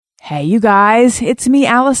Hey, you guys, it's me,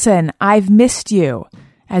 Allison. I've missed you.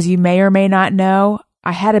 As you may or may not know,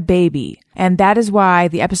 I had a baby. And that is why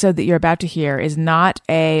the episode that you're about to hear is not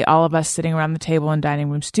a all of us sitting around the table in Dining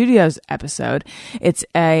Room Studios episode. It's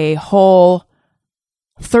a whole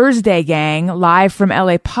Thursday Gang live from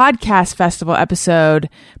LA Podcast Festival episode,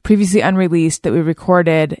 previously unreleased, that we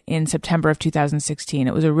recorded in September of 2016.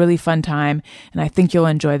 It was a really fun time, and I think you'll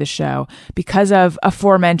enjoy the show. Because of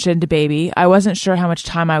aforementioned baby, I wasn't sure how much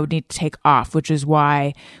time I would need to take off, which is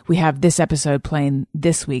why we have this episode playing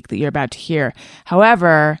this week that you're about to hear.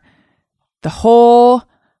 However, the whole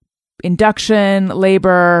induction,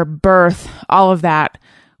 labor, birth, all of that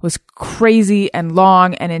was crazy and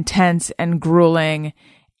long and intense and grueling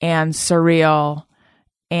and surreal,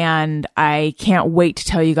 and I can't wait to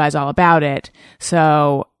tell you guys all about it.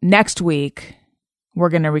 So next week, we're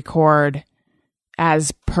going to record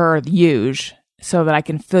as per usual so that I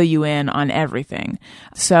can fill you in on everything.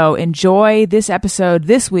 So enjoy this episode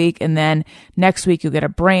this week, and then next week you'll get a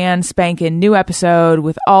brand spanking new episode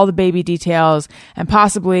with all the baby details and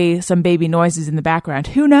possibly some baby noises in the background.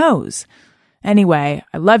 Who knows? Anyway,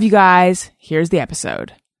 I love you guys. Here's the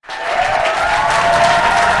episode.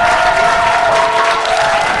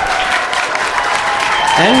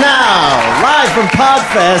 And now, live from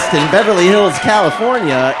Podfest in Beverly Hills,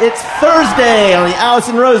 California, it's Thursday on the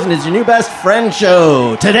Allison Rosen is Your New Best Friend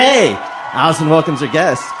show. Today, Allison welcomes her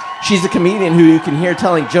guest. She's a comedian who you can hear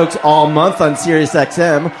telling jokes all month on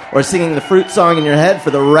SiriusXM or singing the fruit song in your head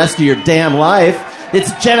for the rest of your damn life.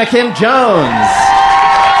 It's Jenna Kim Jones.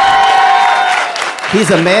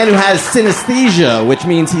 He's a man who has synesthesia, which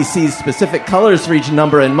means he sees specific colors for each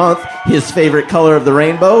number and month. His favorite color of the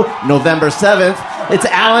rainbow, November 7th. It's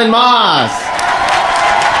Alan Moss.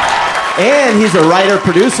 And he's a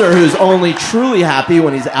writer-producer who's only truly happy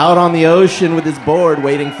when he's out on the ocean with his board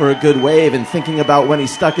waiting for a good wave and thinking about when he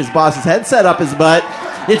stuck his boss's headset up his butt.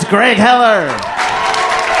 It's Greg Heller.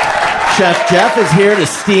 Chef Jeff is here to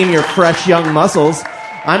steam your fresh young muscles.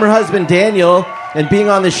 I'm her husband, Daniel, and being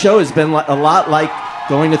on this show has been a lot like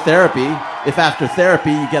going to therapy. If after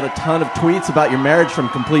therapy you get a ton of tweets about your marriage from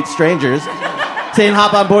complete strangers, saying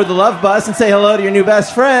hop on board the love bus and say hello to your new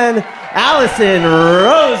best friend, Allison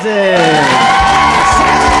Rosen.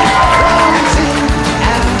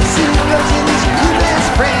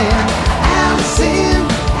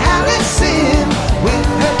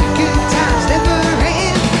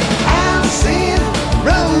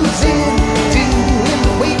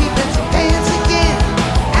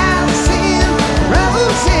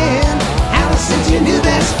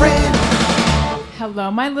 Hello,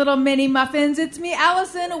 my little mini muffins. It's me,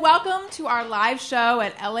 Allison. Welcome to our live show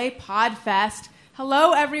at LA Podfest.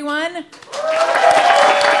 Hello, everyone.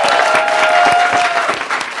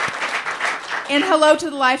 And hello to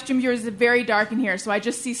the live stream viewers. It's very dark in here, so I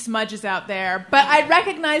just see smudges out there. But I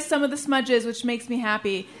recognize some of the smudges, which makes me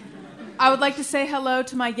happy. I would like to say hello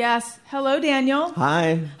to my guests. Hello, Daniel.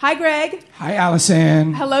 Hi. Hi, Greg. Hi,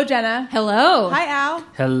 Allison. Hello, Jenna. Hello. Hi, Al.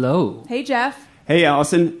 Hello. Hey, Jeff. Hey,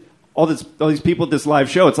 Allison. All these people at this live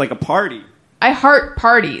show, it's like a party. I heart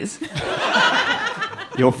parties.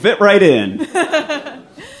 You'll fit right in.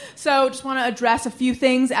 So just want to address a few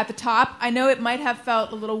things at the top. I know it might have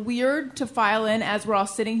felt a little weird to file in as we're all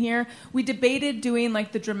sitting here. We debated doing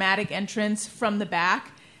like the dramatic entrance from the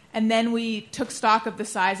back, and then we took stock of the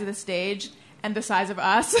size of the stage and the size of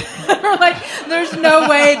us. We're like, there's no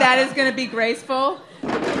way that is going to be graceful.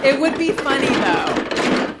 It would be funny, though.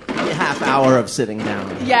 A half hour of sitting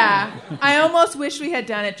down. Yeah. I almost wish we had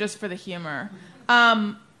done it just for the humor.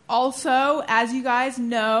 Also, as you guys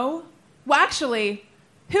know... Well, actually,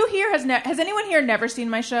 who here has anyone here never seen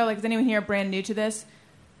my show? Like, is anyone here brand new to this?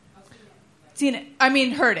 Seen it? I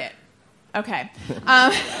mean, heard it. Okay.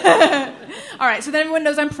 All right, so then everyone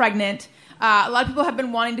knows I'm pregnant. A lot of people have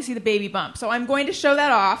been wanting to see the baby bump, so I'm going to show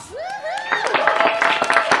that off.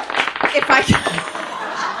 If I can...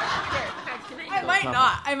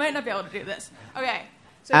 I might not be able to do this. Okay.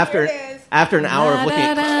 So After here it is. after an hour of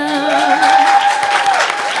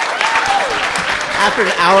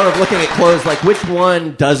looking at clothes, like which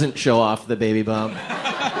one doesn't show off the baby bump?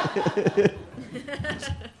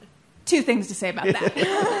 Two things to say about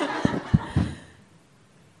that.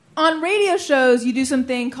 On radio shows, you do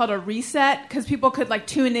something called a reset because people could like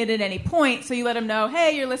tune in at any point. So you let them know,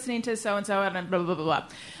 hey, you're listening to so-and-so and blah, blah, blah, blah.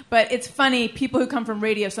 But it's funny, people who come from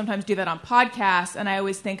radio sometimes do that on podcasts. And I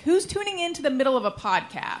always think, who's tuning into the middle of a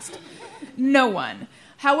podcast? No one.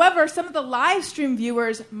 However, some of the live stream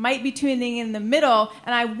viewers might be tuning in the middle,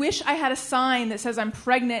 and I wish I had a sign that says I'm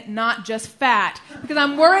pregnant, not just fat, because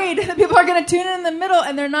I'm worried that people are going to tune in the middle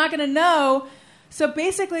and they're not going to know So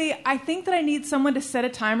basically, I think that I need someone to set a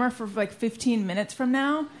timer for like 15 minutes from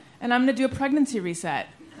now, and I'm going to do a pregnancy reset.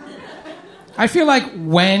 I feel like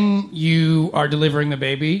when you are delivering the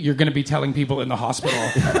baby, you're going to be telling people in the hospital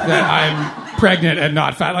that I'm pregnant and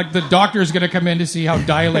not fat. Like the doctor's going to come in to see how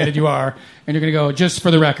dilated you are, and you're going to go, just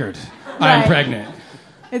for the record, I'm pregnant.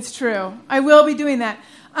 It's true. I will be doing that.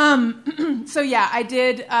 So yeah, I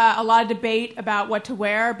did a lot of debate about what to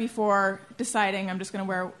wear before deciding I'm just going to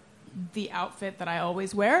wear the outfit that I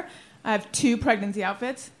always wear. I have 2 pregnancy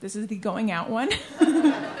outfits. This is the going out one.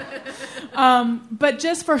 But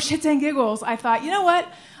just for shits and giggles, I thought, you know what?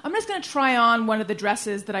 I'm just going to try on one of the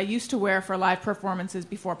dresses that I used to wear for live performances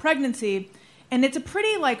before pregnancy. And it's a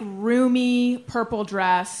pretty like roomy purple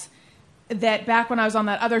dress that back when I was on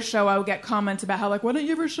that other show, I would get comments about how like, why don't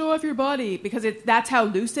you ever show off your body? Because that's how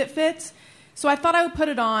loose it fits. So I thought I would put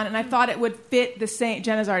it on, and I thought it would fit the same.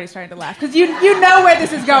 Jenna's already starting to laugh because you know where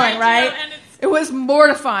this is going, right? It was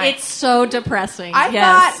mortifying. It's so depressing. I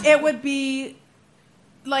thought it would be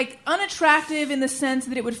like unattractive in the sense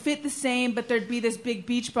that it would fit the same, but there'd be this big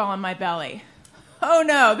beach ball on my belly. Oh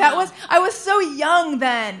no, I was so young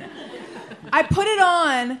then. I put it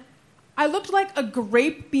on. I looked like a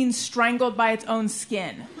grape being strangled by its own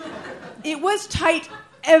skin. It was tight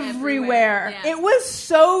everywhere. Yeah. It was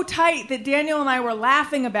so tight that Daniel and I were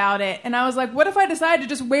laughing about it, and I was like, what if I decided to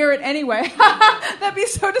just wear it anyway? That'd be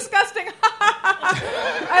so disgusting. It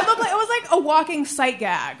was like a walking sight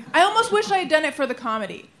gag. I almost wish I had done it for the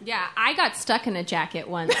comedy. Yeah, I got stuck in a jacket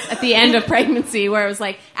once at the end of pregnancy where it was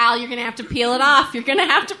like, Al, you're going to have to peel it off. You're going to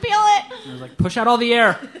have to peel it. I was like, push out all the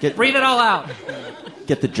air. Breathe it all out.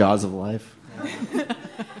 Get the jaws of life.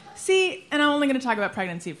 See, and I'm only going to talk about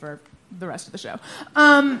pregnancy for the rest of the show.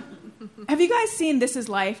 Have you guys seen This Is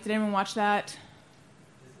Life? Did anyone watch that?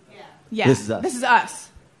 Yeah. This Is Us. This Is Us.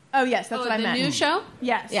 Oh, yes, that's what I meant. The new show?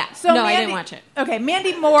 Yes. Yeah. So no, I didn't watch it. Okay,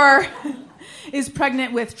 Mandy Moore is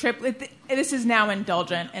pregnant with triplets. This is now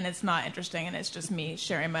indulgent, and it's not interesting, and it's just me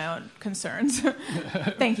sharing my own concerns.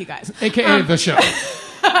 Thank you, guys. AKA the show.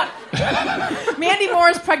 Mandy Moore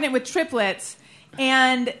is pregnant with triplets,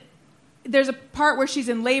 and there's a part where she's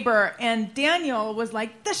in labor, and Daniel was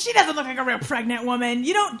like, she doesn't look like a real pregnant woman.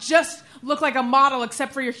 You don't just look like a model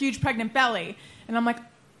except for your huge pregnant belly. And I'm like,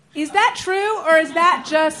 is that true, or is that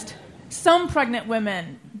just some pregnant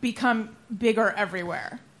women become bigger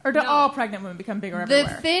everywhere? Or do all pregnant women become bigger everywhere?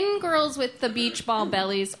 The thin girls with the beach ball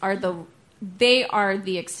bellies are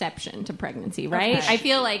the exception to pregnancy, right? Okay. I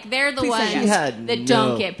feel like they're the ones that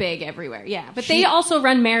don't get big everywhere. Yeah, but they also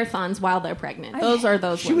run marathons while they're pregnant. Those are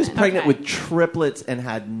those She women. was pregnant with triplets and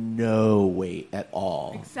had no weight at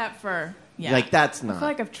all. Except for, Like, that's not... I feel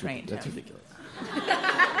like I've trained That's him. ridiculous.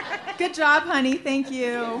 Good job, honey. Thank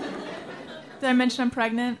you. Did I mention I'm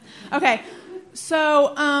pregnant? Okay.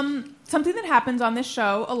 So, something that happens on this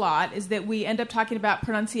show a lot is that we end up talking about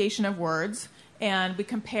pronunciation of words, and we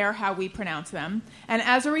compare how we pronounce them. And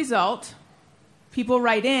as a result, people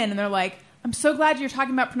write in, and they're like, I'm so glad you're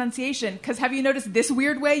talking about pronunciation, because have you noticed this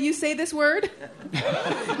weird way you say this word?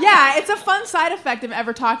 Yeah, it's a fun side effect of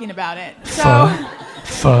ever talking about it. So,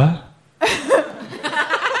 Pho?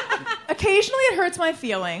 occasionally it hurts my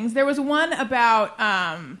feelings. There was one about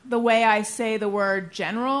the way I say the word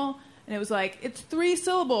general, and it was like, it's 3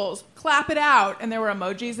 syllables, clap it out, and there were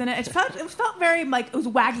emojis in it. It felt very like it was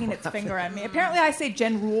wagging its finger at me. Apparently I say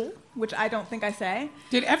gen rule, which I don't think I say.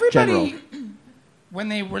 Did everybody, when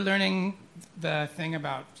they were learning the thing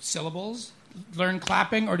about syllables, learn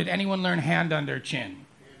clapping, or did anyone learn hand under chin?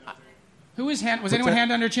 Who was hand? Was anyone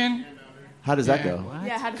hand under chin? How does that go? What?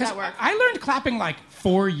 Yeah, how does that work? I learned clapping like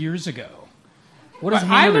 4 years ago. What is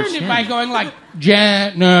hand I under learned chin? it by going like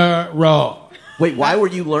general. Wait, why were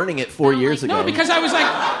you learning it 4 years ago? No, because I was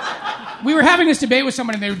like, we were having this debate with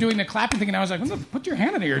someone, and they were doing the clapping thing, and I was like, put your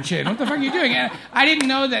hand under your chin. What the fuck are you doing? And I didn't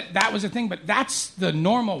know that was a thing, but that's the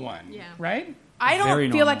normal one, right? I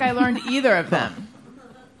don't feel like I learned either of them.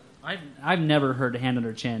 I've never heard hand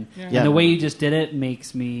under chin. Yeah. And the way you just did it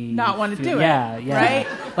makes me not want to do it. Yeah.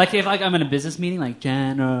 Right? Like if I'm in a business meeting, like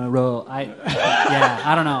general, I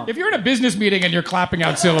don't know. If you're in a business meeting and you're clapping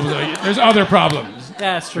out syllables, there's other problems. Yeah,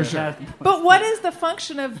 that's true. Sure. But what is the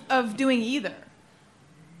function of doing either?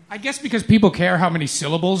 I guess because people care how many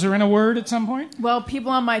syllables are in a word at some point. Well,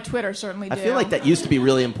 people on my Twitter certainly do. I feel like that used to be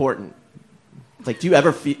really important. Like, do you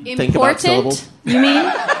ever think about syllables? You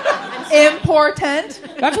mean? Important.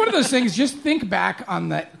 That's one of those things. Just think back on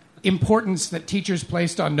the importance that teachers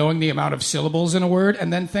placed on knowing the amount of syllables in a word,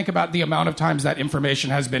 and then think about the amount of times that information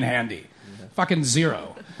has been handy. Fucking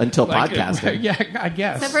 0. Until podcasting. Yeah, I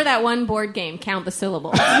guess. Except for that one board game, Count the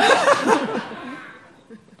Syllables.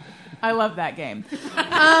 I love that game.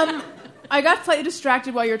 I got slightly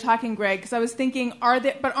distracted while you were talking, Greg, because I was thinking,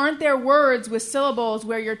 aren't there words with syllables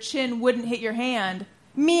where your chin wouldn't hit your hand?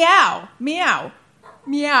 Meow, meow,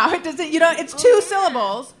 meow. It's 2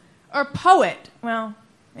 syllables. Or poet. Well,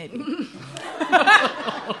 maybe.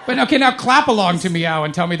 But okay, now clap along to meow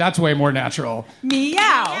and tell me that's way more natural.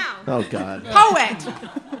 Meow. Oh, God. Poet.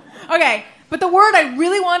 Okay, but the word I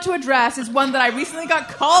really want to address is one that I recently got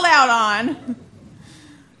called out on.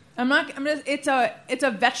 It's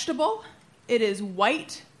a vegetable. It is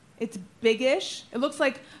white. It's biggish. It looks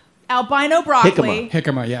like albino broccoli.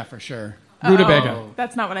 Jicama, yeah, for sure. Rutabaga.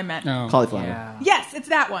 That's not what I meant. No. Cauliflower. Yeah. Yes, it's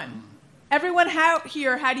that one. Everyone how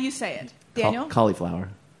do you say it? Daniel? Cauliflower.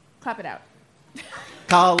 Clap it out.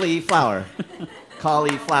 Cauliflower.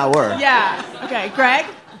 Cauliflower. Yeah. Okay, Greg?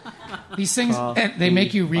 These things, they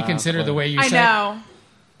make you reconsider the way you say it. I know.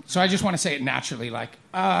 So I just want to say it naturally, like,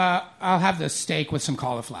 I'll have the steak with some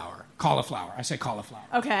cauliflower. Cauliflower. I say cauliflower.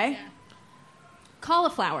 Okay.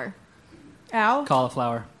 Cauliflower. Al?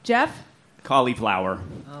 Cauliflower. Jeff? Cauliflower.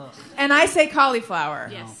 And I say cauliflower.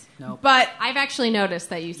 Yes. No. But I've actually noticed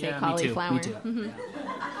that you say Yeah, cauliflower. Me too. Mhm.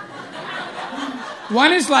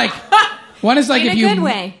 One is like In a good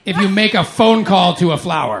way. if you make a phone call to a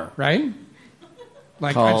flower, right?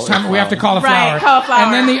 Like it's time we have to call a flower. Right, call a flower.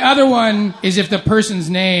 And then the other one is if the person's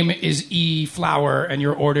name is E flower and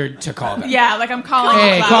you're ordered to call them. yeah, like I'm calling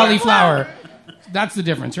Hey, it flower. cauliflower. That's the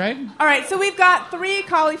difference, right? All right, so we've got 3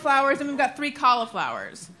 cauliflowers and we've got 3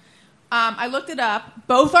 cauliflowers. I looked it up.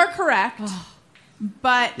 Both are correct.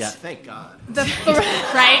 But Yeah, thank God. the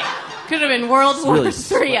Right? Could have been World War really III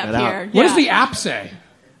sweating up it out. here. What does the app say?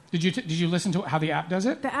 Did you listen to how the app does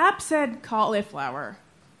it? the app said cauliflower.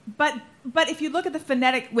 But if you look at the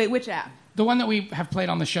phonetic... Wait, which app? The one that we have played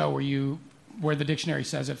on the show where the dictionary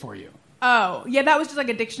says it for you. Oh, yeah, that was just like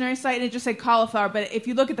a dictionary site, and it just said cauliflower. But if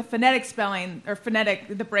you look at the phonetic spelling, or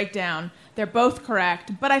the breakdown, they're both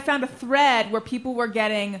correct. But I found a thread where people were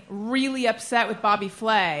getting really upset with Bobby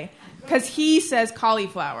Flay because he says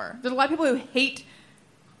cauliflower. There's a lot of people who hate...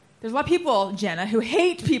 There's a lot of people, Jenna, who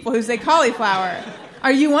hate people who say cauliflower.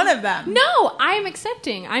 Are you one of them? No, I'm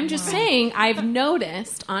accepting. I'm just saying I've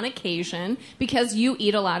noticed on occasion, because you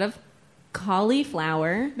eat a lot of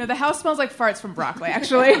cauliflower. No, the house smells like farts from broccoli,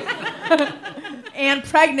 actually. And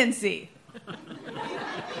pregnancy.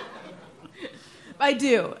 I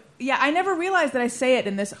do. Yeah, I never realized that I say it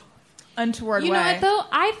in this untoward way. You know what, though?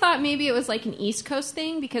 I thought maybe it was like an East Coast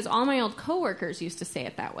thing, because all my old coworkers used to say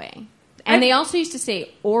it that way. And they also used to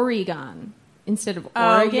say Oregon instead of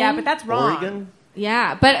Oh, Oregon. yeah, but that's wrong. Oregon?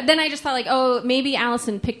 Yeah, but then I just thought, like, oh, maybe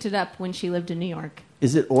Allison picked it up when she lived in New York.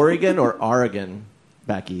 Is it Oregon or Oregon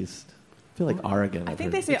back east? I feel like Oregon. I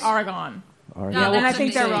think they say Oregon. Oregon. And I that's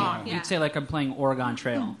think what they're I'm wrong. saying. Yeah. You'd say like I'm playing Oregon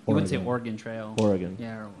Trail. You wouldn't say Oregon. Oregon Trail. Oregon.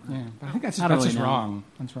 Yeah. Yeah, but I think that's I don't just really know. wrong.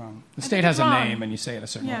 That's wrong. The state think has it's a wrong. name, and you say it a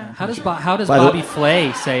certain Yeah. way. How does By the- Bobby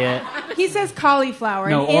Flay say it? He says cauliflower.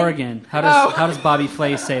 No, and in- Oregon. How does Bobby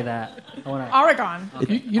Flay say that? I wanna, Oregon.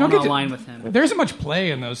 You don't get to line with him. There isn't much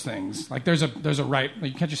play in those things. Like there's a right.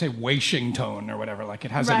 Like, you can't just say Washington or whatever. Like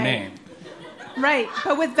it has a Right. name. Right.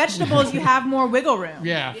 But with vegetables, you have more wiggle room.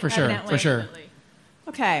 Yeah, for sure, Evidently. for sure.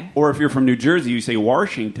 Okay. Or if you're from New Jersey, you say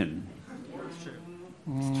Washington.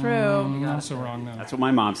 It's true. Not so wrong though. That's what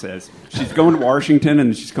my mom says. She's going to Washington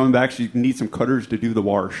and she's coming back. She needs some cutters to do the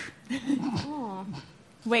wash.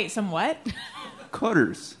 Wait, some what?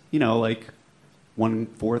 Cutters. You know, like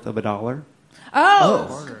 1/4 of a dollar. Oh.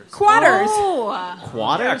 Quarters. Oh,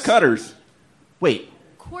 Quarters? Yeah, cutters. Wait,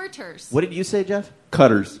 quarters. what did you say, Jeff?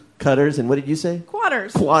 Cutters. Cutters, and what did you say?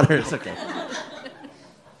 Quarters. Quarters. Okay.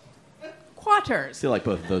 I Quarters. feel like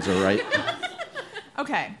both of those are right.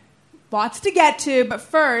 Okay. Lots to get to, but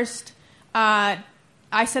first, I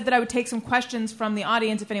said that I would take some questions from the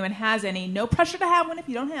audience if anyone has any. No pressure to have one if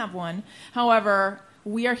you don't have one. However,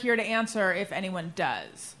 we are here to answer if anyone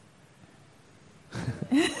does.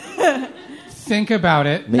 Think about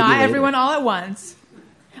it. Maybe Not later. everyone all at once.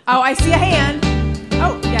 Oh, I see a hand.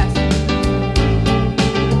 Oh, yes.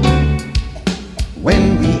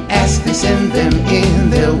 When we ask, they send them in.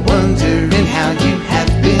 They're wondering how you have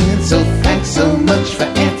been. So thanks so much for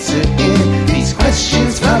answering these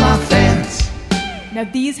questions from our fans. Now,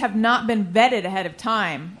 these have not been vetted ahead of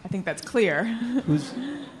time. I think that's clear.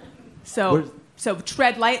 So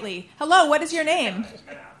tread lightly. Hello, what is your name?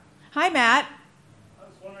 Hi, Matt. I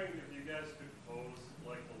was wondering if you guys could pose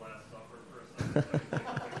like the Last Supper for a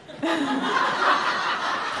second.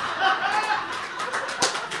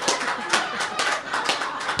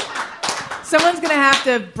 Someone's going to have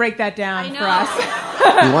to break that down I know. for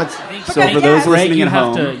us. He wants, So for those Greg, listening you at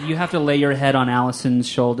have home, you have to lay your head on Allison's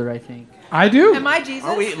shoulder. I think. I do. Am I Jesus?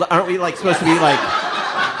 aren't we like supposed to be like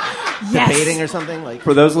Yes. debating or something? Like,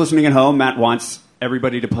 For those listening at home, Matt wants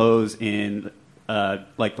everybody to pose in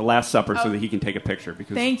like the Last Supper so that he can take a picture.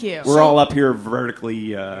 Because Thank you. We're all up here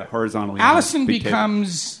vertically, horizontally. on Allison this big table.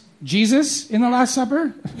 becomes Jesus in the Last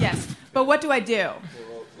Supper. Yes. But what do I do?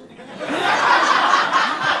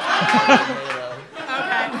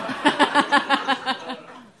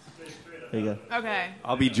 there you go. Okay.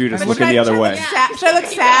 I'll be Judas But looking should the I- other should I way. look should I look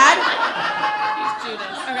sad? He's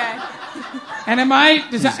Judas. Okay. And am I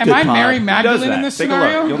good pod. Mary Who does Magdalene that? in this Take a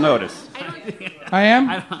scenario? look. You'll notice. I am.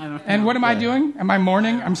 I don't And what am I doing? Am I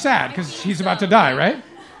mourning? I'm sad because he's about to die, right?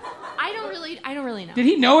 I don't really know. Did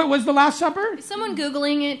he know it was the Last Supper? Is someone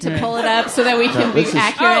Googling it to pull it up so that we can be this is- Oh,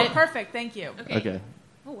 accurate? perfect. Thank you. Okay.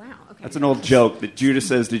 Oh, wow. Okay. That's an old joke that Judas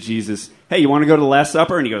says to Jesus, "Hey, you want to go to the Last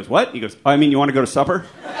Supper?" And he goes, "What?" He goes, "Oh, I mean, you want to go to supper?"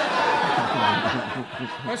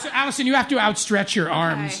 Oh, so Allison, you have to outstretch your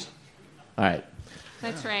arms. All right.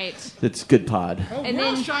 That's right. It's good pod. Oh, And we're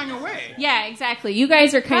all then- shying away. Yeah, exactly. You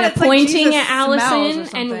guys are kind God, of it's like pointing Jesus at smells or Allison,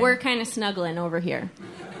 something. and we're kind of snuggling over here.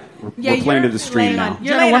 Yeah, We're playing you're to the stream laying now. on-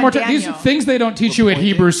 You're Jenna, laying one on more time. These Daniel. things they don't teach you at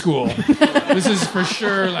Hebrew school. This is for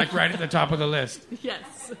sure, like right at the top of the list. Yes.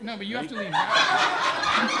 No, but you have to leave.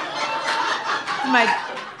 My.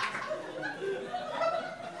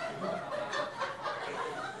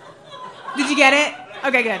 Did you get it?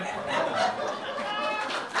 Okay, good.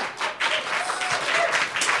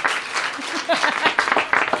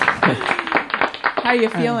 How you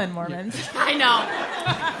feeling, Mormons? I know.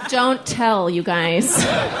 Don't tell, you guys.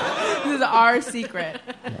 This is our secret.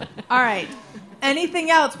 All right. Anything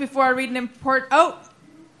else before I read an import? Oh,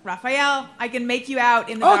 Raphael, I can make you out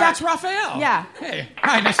in the Oh, dark. that's Raphael. Yeah. Hey,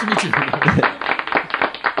 hi, nice to meet you. During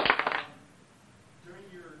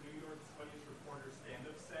your New York's Funniest Reporter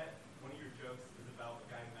stand-up set, one of your jokes is about a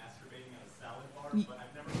guy masturbating at a salad bar, but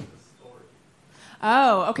I've never heard the story.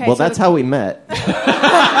 Oh, okay. Well, so that's how we met.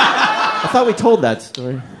 I thought we told that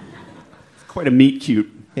story. Quite a meet cute.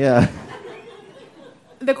 Yeah.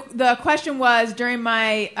 The question was, during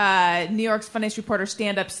my New York's Funniest Reporter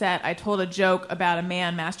stand-up set, I told a joke about a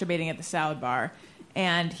man masturbating at the salad bar,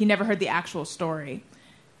 and he never heard the actual story.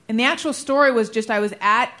 And the actual story was just I was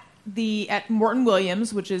at Morton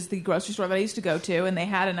Williams, which is the grocery store that I used to go to, and they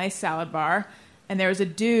had a nice salad bar, and there was a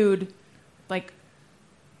dude, like,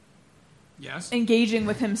 Yes. engaging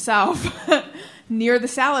with himself near the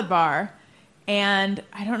salad bar. And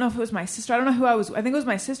I don't know if it was my sister. I don't know who I was. I think it was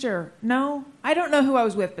my sister. No, I don't know who I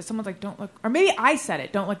was with. But someone's like, "Don't look," or maybe I said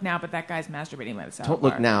it. "Don't look now," but that guy's masturbating by the salad Don't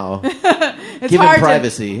bar. look now. It's Give him hard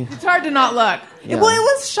privacy. it's hard to not look. Yeah. Well, it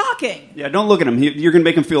was shocking. Yeah, don't look at him. You're going to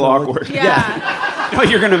make him feel awkward. Yeah. No,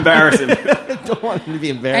 you're going to embarrass him. Don't want him to be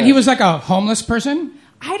embarrassed. And he was like a homeless person?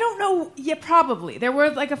 I don't know. Yeah, probably there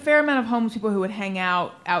were like a fair amount of homeless people who would hang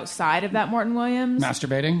out outside of that Morton Williams.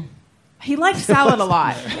 Masturbating? He liked salad a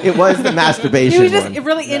lot. It was the masturbation. He was just one.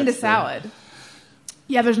 really into That's the- salad.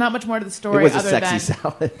 Yeah, there's not much more to the story. It was a other sexy than,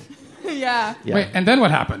 salad. Yeah. Yeah. Wait, and then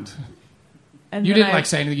what happened? And You then didn't like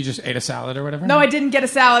say anything, you just ate a salad or whatever? No, I didn't get a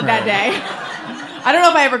salad that day. I don't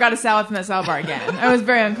know if I ever got a salad from that salad bar again. I was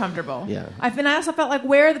very uncomfortable. Yeah. I also felt like,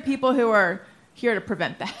 where are the people who are here to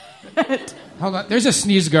prevent that? Hold on. There's a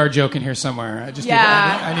sneeze guard joke in here somewhere. I just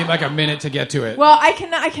Yeah. I need like a minute to get to it. Well, I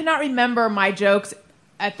cannot remember my jokes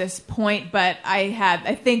at this point, but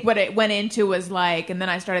I think what it went into was like, and then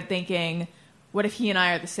I started thinking, what if he and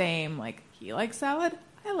I are the same? Like, he likes salad,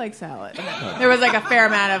 I like salad. And then there was like a fair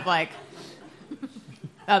amount of like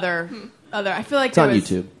other. I feel like It's on there was-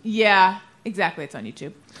 YouTube. Yeah, exactly. It's on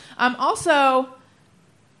YouTube. Also,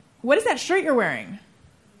 what is that shirt you're wearing?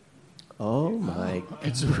 Oh my!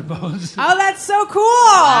 It's verbose. Oh, that's so cool!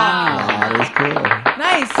 That is cool.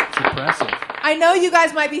 Nice. It's impressive. I know you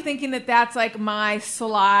guys might be thinking that that's like my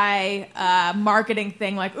sly marketing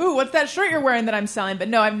thing, like, ooh, what's that shirt you're wearing that I'm selling? But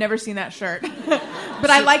no, I've never seen that shirt.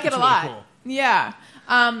 But I like it a really lot. cool. Yeah.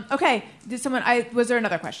 Okay. Was there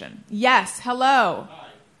another question? Yes. Hello.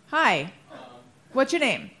 Hi. What's your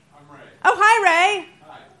name? I'm Ray. Oh, hi, Ray.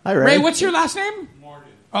 Hi, Ray. Ray, what's your last name? Morgan.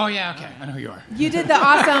 Oh, yeah, okay. I know who you are. You did the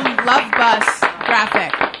awesome Love Bus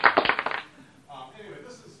graphic. Anyway,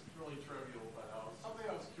 this is really trivial, but something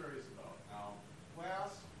I was curious about.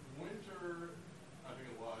 Last winter, I think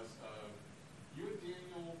it was, you and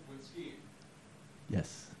Daniel went skiing.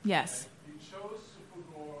 Yes. Yes. You chose to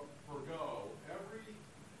forgo every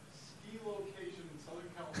ski location in Southern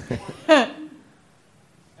California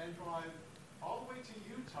and drive all the way to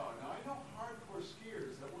Utah. Now, I know hardcore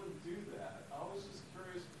skiers that wouldn't do that. I was just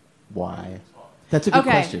curious Why? Utah. That's a good Okay.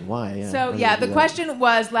 question. Why? Yeah. So Why yeah, did the you do that? question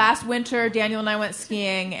was last winter Daniel and I went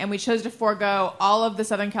skiing and we chose to forego all of the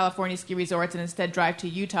Southern California ski resorts and instead drive to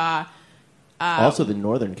Utah. Also, the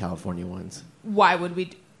Northern California ones. Why would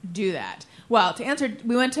we? do that. Well, to answer,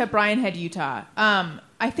 we went to Bryan Head, Utah.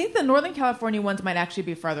 I think the Northern California ones might actually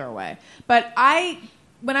be farther away. But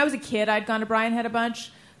when I was a kid, I'd gone to Bryan Head a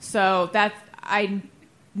bunch, so I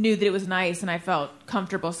knew that it was nice and I felt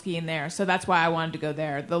comfortable skiing there. So that's why I wanted to go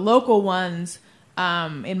there. The local ones,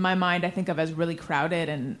 in my mind, I think of as really crowded,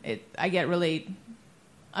 and I get really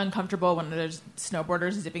uncomfortable when there's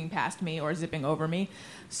snowboarders zipping past me or zipping over me.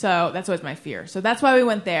 So that's always my fear. So that's why we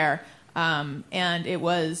went there. And it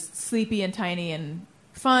was sleepy and tiny and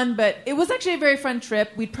fun, but it was actually a very fun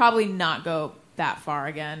trip. We'd probably not go that far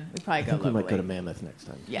again. We'd probably go locally. We might go to Mammoth next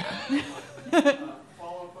time. Yeah.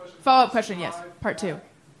 Follow-up question, yes. Part 2.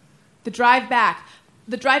 The drive back.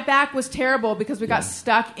 The drive back was terrible because we got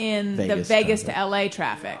stuck in the Vegas to LA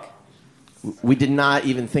traffic. We did not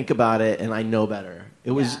even think about it, and I know better.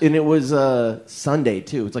 It was Sunday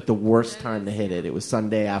too. It was like the worst time to hit it. It was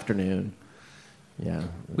Sunday afternoon. Yeah.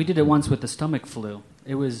 We did it once with the stomach flu.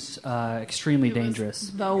 It was extremely dangerous.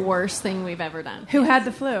 The worst thing we've ever done. Who had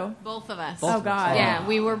the flu? Both of us. Oh, God. Yeah,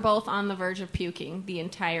 we were both on the verge of puking the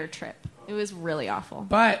entire trip. It was really awful.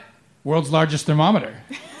 But world's largest thermometer.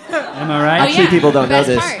 Am I right? Actually, people don't know Best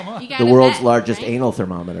this. part. You The gotta world's bet, largest right? anal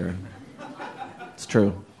thermometer. It's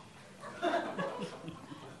true.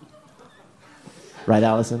 Right,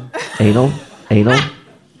 Allison? Anal?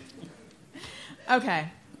 Okay.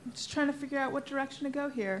 Just trying to figure out what direction to go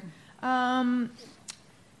here.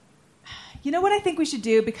 You know what I think we should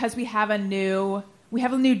do, because we have a new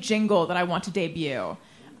jingle that I want to debut.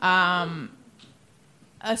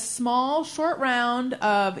 A small short round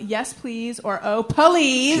of yes please or oh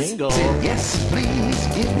please. Jingle. Yes, please,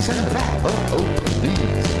 give me some of that. Oh,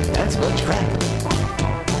 please, that's much crack.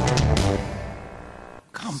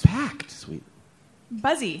 Compact. Sweet.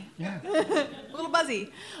 Buzzy. Yeah. A little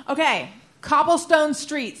buzzy. Okay. Cobblestone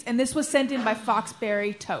Streets, and this was sent in by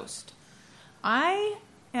Foxberry Toast. I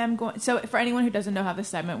am going... So for anyone who doesn't know how this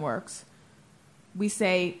segment works, we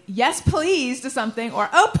say, yes, please, to something, or,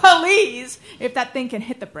 oh, please, if that thing can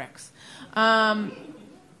hit the bricks.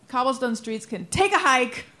 Cobblestone Streets can take a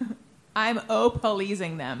hike. I'm,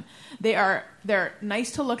 pleasing them. They're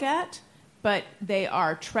nice to look at, but they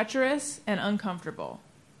are treacherous and uncomfortable.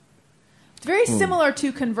 It's very similar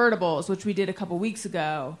to convertibles, which we did a couple weeks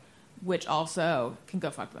ago, which also can go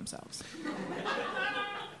fuck themselves.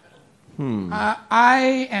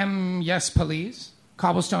 I am yes, please.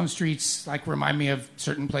 Cobblestone streets remind me of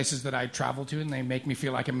certain places that I travel to, and they make me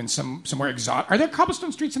feel like I'm in somewhere exotic. Are there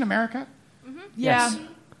cobblestone streets in America? Mm-hmm. Yeah. Yes.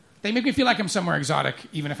 They make me feel like I'm somewhere exotic,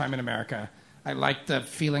 even if I'm in America. I like the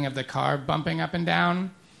feeling of the car bumping up and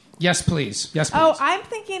down. Yes, please. Yes, please. Oh, I'm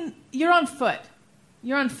thinking you're on foot.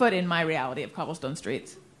 You're on foot in my reality of cobblestone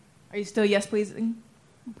streets. Are you still yes, pleasing?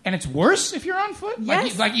 And it's worse if you're on foot?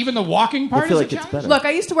 Yes. Like even the walking part I feel is like a it's challenge? better. Look,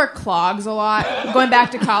 I used to wear clogs a lot going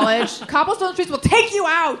back to college. Cobblestone streets will take you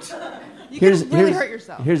out. You can really hurt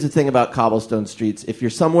yourself. Here's the thing about cobblestone streets. If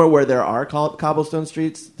you're somewhere where there are cobblestone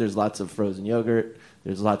streets, there's lots of frozen yogurt.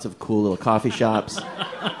 There's lots of cool little coffee shops.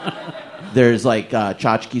 There's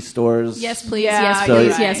tchotchke stores. Yes, please. Yeah, Yes, So,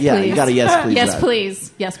 please. Yes, yeah, please. you got to yes, please. Yes, that.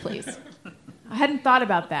 please. Yes, please. I hadn't thought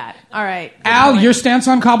about that. All right. Al, your stance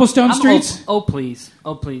on cobblestone streets? Oh, please.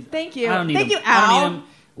 Oh, please. Thank you. I don't need Thank them. you, I don't Al.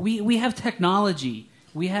 need them. We have technology.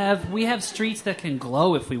 We have streets that can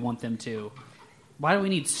glow if we want them to. Why do we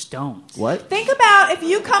need stones? What? Think about if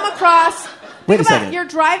you come across... Wait Think a about second. you're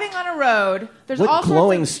driving on a road. There's all What sorts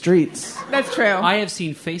glowing of... streets? That's true. I have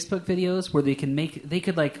seen Facebook videos where they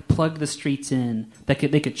could plug the streets in. They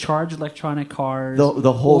could charge electronic cars.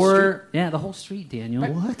 The whole street? Yeah, the whole street, Daniel.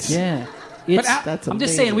 What? Yeah. That's I'm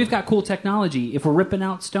just amazing. saying, we've got cool technology. If we're ripping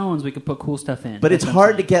out stones, we could put cool stuff in. But it's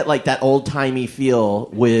hard to get that old-timey feel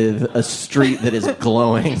with a street that is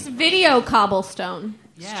glowing. It's video cobblestone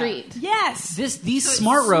street. Yes. These So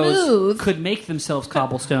smart it's roads smooth. could make themselves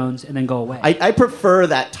cobblestones and then go away. I prefer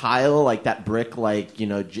that tile, that brick,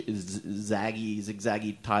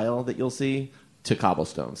 zigzaggy tile that you'll see, to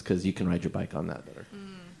cobblestones, because you can ride your bike on that better.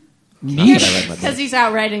 Niche. Because he's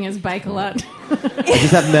out riding his bike a lot. I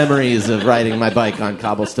just have memories of riding my bike on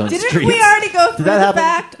cobblestone Didn't streets. we already go through that the happen?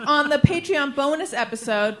 fact on the Patreon bonus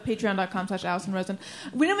episode, patreon.com/AllisonRosen,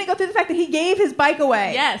 didn't we go through the fact that he gave his bike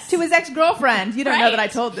away Yes. to his ex-girlfriend? You don't know Right. that I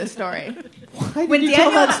told this story. Why did When you tell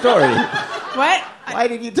Daniel- that story? What? Why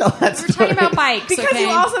did you tell that We were story? talking about bikes. Because okay? you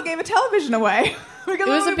also gave a television away. Because It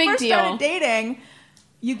was when a we big first deal. started dating,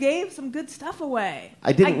 you gave some good stuff away.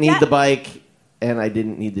 I didn't need get- the bike, and I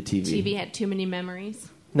didn't need the TV. TV had too many memories.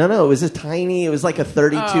 No, it was a tiny. It was like a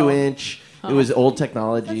 32-inch. It was old That's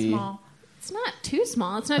technology. small. It's not too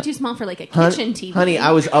small. It's not too small for a kitchen TV. Honey,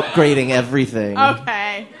 I was upgrading everything.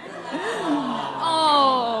 Okay.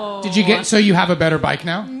 Oh. Did you get? So you have a better bike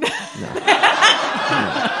now?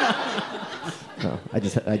 No, I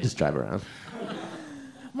just drive around.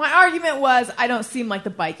 My argument was I don't seem like the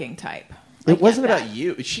biking type. It wasn't about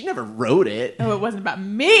you. She never wrote it. Oh, it wasn't about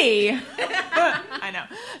me. I know.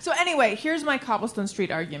 So anyway, here's my Cobblestone Street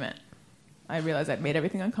argument. I realize I've made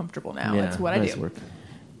everything uncomfortable now. Yeah, That's what nice I do. Work.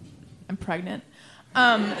 I'm pregnant.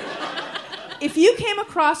 If you came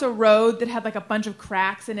across a road that had like a bunch of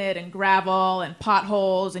cracks in it and gravel and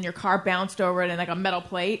potholes and your car bounced over it and like a metal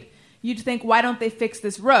plate, you'd think, why don't they fix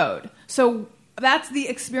this road? So that's the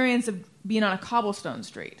experience of being on a cobblestone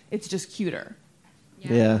street. It's just cuter.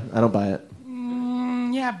 Yeah, I don't buy it.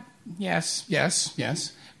 Yes.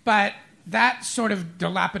 But that sort of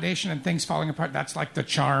dilapidation and things falling apart, that's like the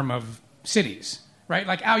charm of cities, right?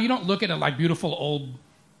 Like, Al, you don't look at a like beautiful old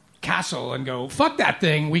castle and go, fuck that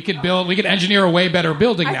thing. We could engineer a way better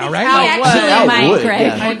building now, right? Actually, Mike, would,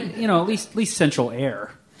 right? yeah. At least central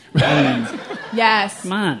air. I mean, Yes.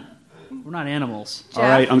 come on. We're not animals. All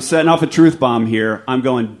right, I'm setting off a truth bomb here. I'm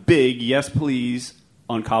going big, yes please,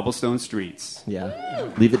 on cobblestone streets.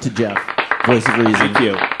 Yeah. Leave it to Jeff. Voice of reason. Thank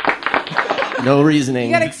you. No reasoning.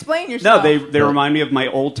 You got to explain No, yourself. they remind me of my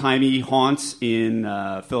old-timey haunts in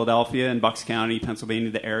Philadelphia and Bucks County,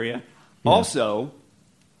 Pennsylvania, the area. Yeah. Also,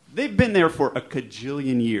 they've been there for a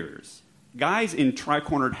cajillion years. Guys in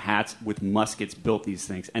tri-cornered hats with muskets built these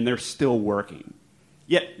things, and they're still working.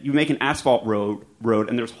 Yet you make an asphalt road,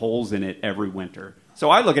 and there's holes in it every winter. So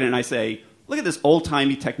I look at it and I say, look at this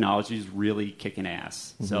old-timey technology is really kicking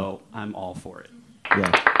ass. Mm-hmm. So I'm all for it.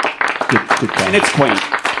 Yeah. Good call. And it's quaint.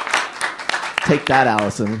 Take that,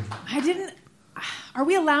 Allison. Are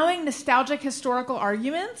we allowing nostalgic historical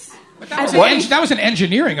arguments? That was an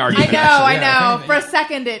engineering argument. I know. actually.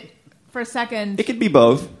 For a second. It could be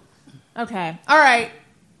both. Okay. All right.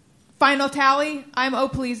 Final tally. I'm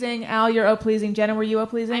O-pleasing. Al, you're O-pleasing. Jenna, were you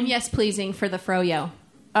O-pleasing? I'm yes-pleasing for the froyo.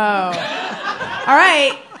 Oh. All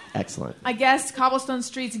right. Excellent. I guess cobblestone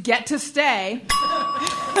streets get to stay.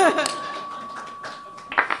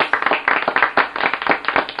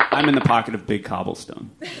 I'm in the pocket of big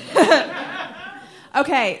cobblestone.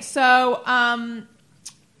 Okay, so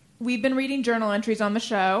we've been reading journal entries on the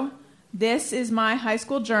show. This is my high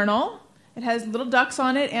school journal. It has little ducks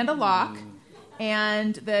on it and a lock.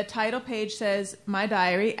 And the title page says, My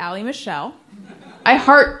Diary, Allie Michelle. I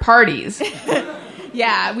heart parties.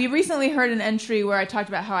 Yeah, we recently heard an entry where I talked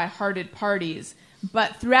about how I hearted parties.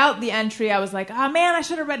 But throughout the entry, I was like, oh man, I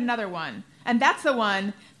should have read another one. And that's the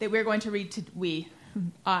one that we're going to read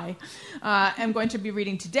I am going to be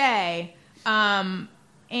reading today. And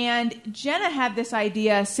Jenna had this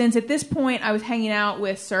idea, since at this point I was hanging out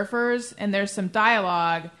with surfers and there's some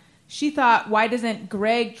dialogue, she thought, why doesn't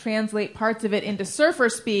Greg translate parts of it into surfer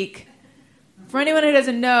speak? For anyone who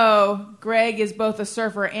doesn't know, Greg is both a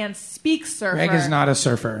surfer and speaks surfer. Greg is not a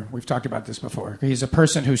surfer. We've talked about this before. He's a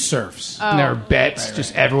person who surfs. And there are bets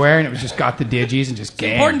just everywhere, and it was just got the digis and just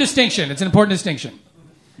game. Important distinction. It's an important distinction.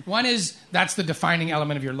 One is that's the defining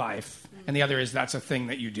element of your life, and the other is that's a thing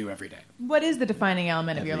that you do every day. What is the defining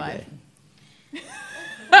element of your life?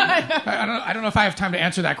 I don't know if I have time to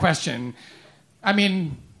answer that question. I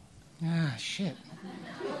mean, shit.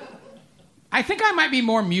 I think I might be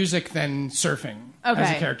more music than surfing as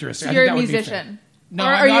a characteristic. So I you're think a that would be musician. No, Or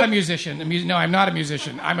I'm are not you- a musician. No, I'm not a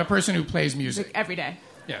musician. I'm a person who plays music. Every day.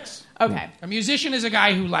 Yes. Okay. A musician is a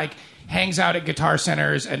guy who like hangs out at guitar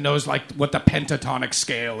centers and knows like what the pentatonic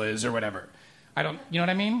scale is or whatever. You know what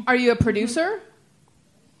I mean? Are you a producer?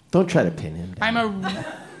 Don't try to pin him down.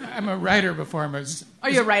 I'm a writer before I'm a... Are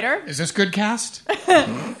you a writer? Is this good cast?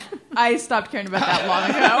 I stopped caring about that long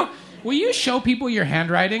ago. Will you show people your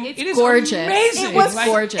handwriting? It's It is gorgeous. amazing. It was Like,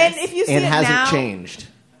 gorgeous. And if you see And it hasn't now, changed.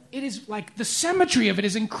 It is like the symmetry of it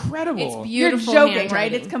is incredible. It's you're beautiful. joking, right?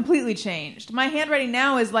 handwriting. It's completely changed. My handwriting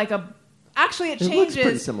now is like a... Actually, it It looks changes.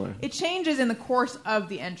 pretty similar. It changes in the course of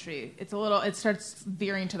the entry. It's a little... It starts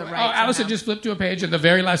veering to the right. Oh, Allison somehow. just flipped to a page, and the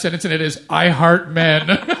very last sentence in it is, I heart men.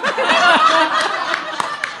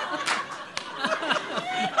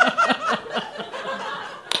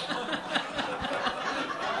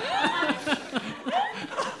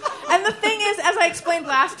 And the thing is, as I explained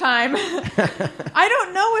last time, I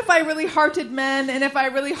don't know if I really hearted men and if I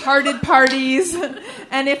really hearted parties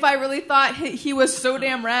and if I really thought he was so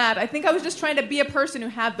damn rad. I think I was just trying to be a person who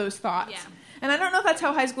had those thoughts. Yeah. And I don't know if that's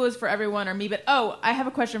how high school is for everyone or me, but I have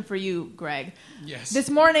a question for you, Greg. Yes. This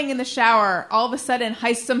morning in the shower, all of a sudden,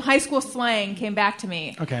 some high school slang came back to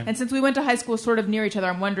me. Okay. And since we went to high school sort of near each other,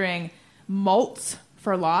 I'm wondering, malts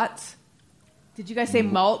for lots? Did you guys say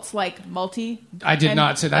malts, like multi? I did And-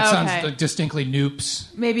 not say that. Okay. Sounds like distinctly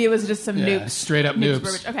noops. Maybe it was just some Yeah, noobs. straight up noobs.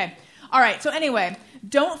 verbiage. Okay. All right. So anyway,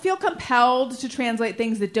 Don't feel compelled to translate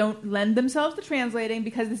things that don't lend themselves to translating,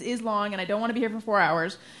 because this is long and I don't want to be here for 4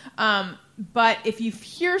 hours. But if you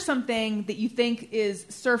hear something that you think is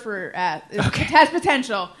surfer has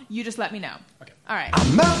potential, you just let me know. Okay. All right.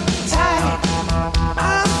 I'm uptight,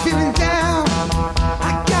 I'm feeling down.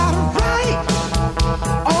 I gotta write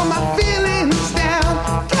all my feelings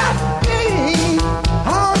down. Got pain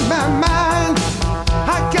on my mind.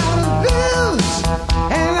 I gotta lose,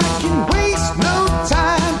 and I can waste no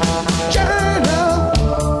time. Journal,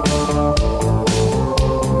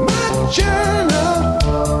 my journal.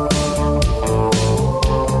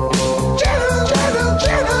 Journal, journal,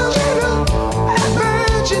 journal, journal.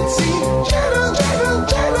 Emergency. Journal, journal,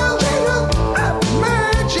 journal, journal.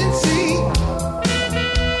 Emergency.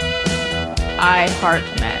 I heart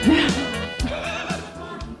men.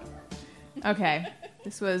 Okay.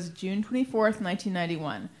 This was June 24th,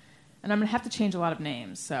 1991. And I'm going to have to change a lot of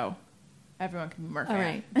names, so everyone can be more fan. All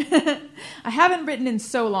right. I haven't written in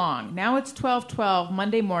so long. Now it's 12/12,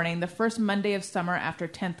 Monday morning, the first Monday of summer after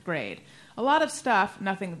 10th grade. A lot of stuff,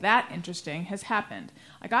 nothing that interesting, has happened.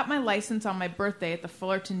 I got my license on my birthday at the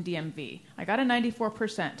Fullerton DMV. I got a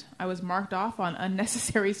 94%. I was marked off on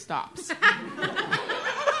unnecessary stops.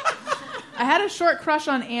 I had a short crush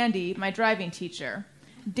on Andy, my driving teacher.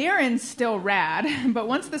 Darren's still rad, but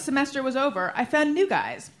once the semester was over, I found new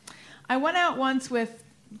guys. I went out once with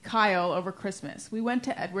Kyle over Christmas. We went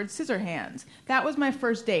to Edward Scissorhands. That was my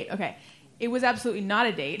first date. Okay, it was absolutely not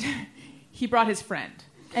a date. He brought his friend,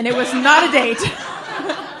 and it was not a date.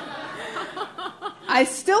 I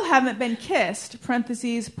still haven't been kissed,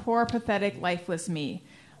 parentheses, poor, pathetic, lifeless me.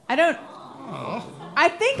 I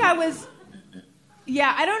think I was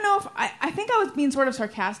being sort of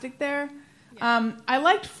sarcastic there. I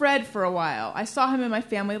liked Fred for a while. I saw him in my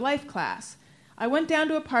family life class. I went down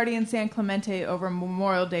to a party in San Clemente over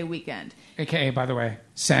Memorial Day weekend. AKA, by the way,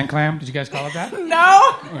 San Clam. Did you guys call it that?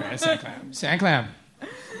 No! Okay, San Clam. San Clam.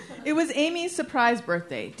 It was Amy's surprise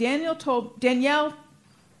birthday. Danielle told me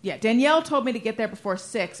to get there before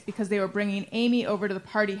 6 because they were bringing Amy over to the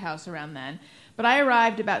party house around then. But I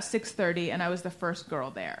arrived about 6:30 and I was the first girl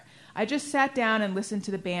there. I just sat down and listened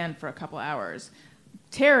to the band for a couple hours.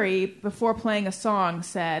 Terry, before playing a song,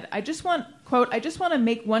 said, I just want to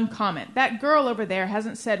make one comment. That girl over there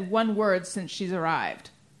hasn't said one word since she's arrived.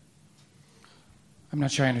 I'm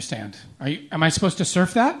not sure I understand. Am I supposed to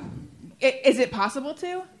surf that? Is it possible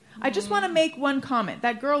to? I just want to make one comment.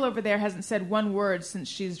 That girl over there hasn't said one word since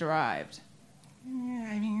she's arrived.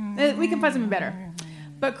 We can find something better.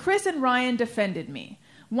 But Chris and Ryan defended me.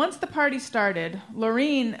 Once the party started,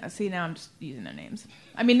 Lorene... See, now I'm just using their names.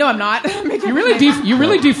 I mean, no, I'm not. You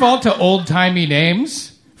really default to old-timey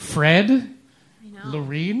names? Fred?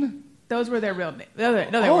 Lorene? Those were their real names. No,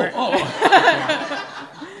 they weren't.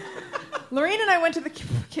 Lorene and I went to the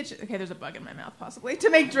kitchen... Okay, there's a bug in my mouth, possibly. To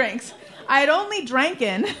make drinks. I had only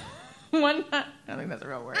dranken one... I don't think that's a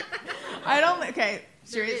real word. Okay,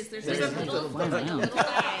 serious. There's a little guy.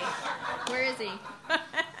 Where is he?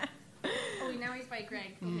 Oh, now he's by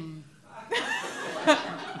Greg. Okay.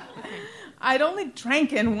 I'd only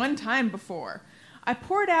dranken one time before. I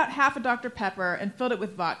poured out half a Dr. Pepper and filled it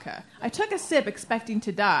with vodka. I took a sip expecting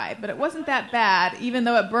to die, but it wasn't that bad, even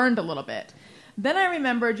though it burned a little bit. Then I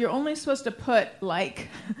remembered you're only supposed to put,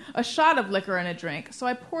 a shot of liquor in a drink, so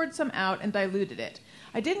I poured some out and diluted it.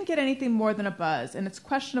 I didn't get anything more than a buzz, and it's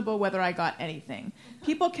questionable whether I got anything.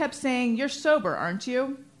 People kept saying, "You're sober, aren't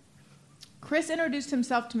you?" Chris introduced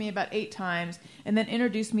himself to me about 8 times and then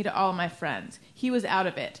introduced me to all of my friends. He was out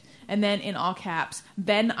of it. And then, in all caps,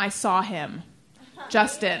 then I saw him.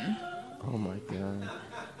 Justin. Oh, my God.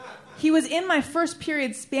 He was in my first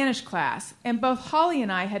period Spanish class, and both Holly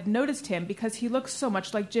and I had noticed him because he looked so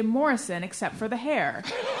much like Jim Morrison, except for the hair.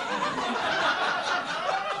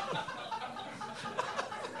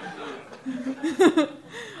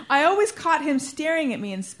 I always caught him staring at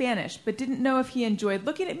me in Spanish, but didn't know if he enjoyed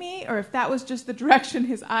looking at me or if that was just the direction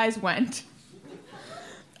his eyes went.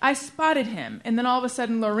 I spotted him, and then all of a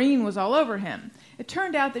sudden Lorene was all over him. It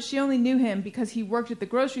turned out that she only knew him because he worked at the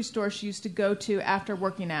grocery store she used to go to after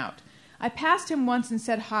working out. I passed him once and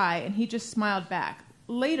said hi, and he just smiled back.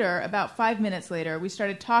 Later, about 5 minutes later, we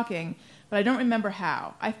started talking, but I don't remember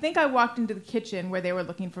how. I think I walked into the kitchen where they were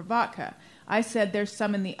looking for vodka. I said there's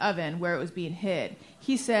some in the oven where it was being hid.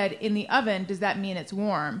 He said, in the oven, does that mean it's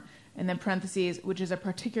warm? And then parentheses, which is a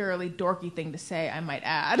particularly dorky thing to say, I might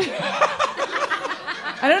add.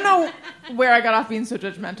 I don't know where I got off being so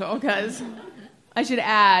judgmental, because I should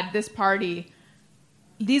add, this party,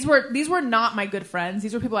 these were not my good friends.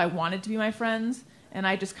 These were people I wanted to be my friends, and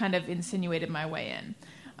I just kind of insinuated my way in.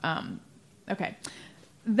 Okay.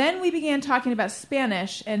 Then we began talking about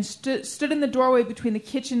Spanish and stood in the doorway between the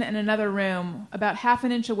kitchen and another room about half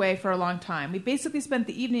an inch away for a long time. We basically spent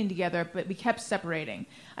the evening together, but we kept separating.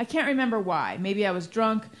 I can't remember why. Maybe I was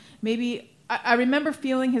drunk. Maybe I remember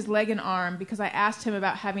feeling his leg and arm because I asked him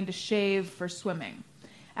about having to shave for swimming.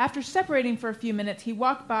 After separating for a few minutes, he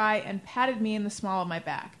walked by and patted me in the small of my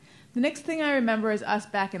back. The next thing I remember is us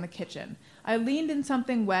back in the kitchen. I leaned in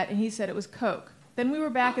something wet, and he said it was Coke. Then we were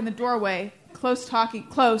back in the doorway, close talking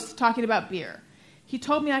about beer. He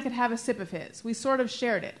told me I could have a sip of his. We sort of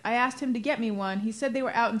shared it. I asked him to get me one. He said they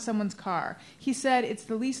were out in someone's car. He said, it's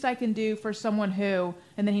the least I can do for someone who,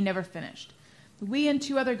 and then he never finished. We and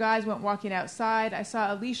 2 other guys went walking outside. I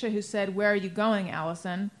saw Alicia, who said, where are you going,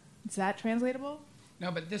 Allison? Is that translatable?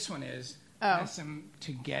 No, but this one is. Oh. Asked him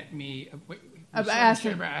to get me. I asked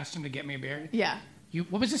him to get me a beer. Yeah.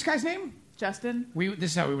 What was this guy's name? Justin?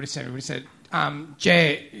 This is how we would have said it. We would have said,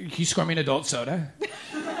 Jay, can you score me an adult soda?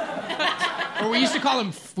 Or we used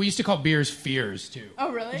to call beers fears, too.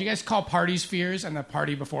 Oh, really? Did you guys call parties fears and the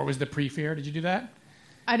party before was the pre-fear? Did you do that?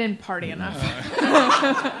 I didn't party enough.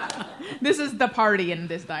 This is the party in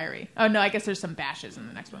this diary. Oh, no, I guess there's some bashes in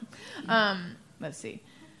the next one. Let's see.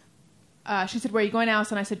 She said, where are you going,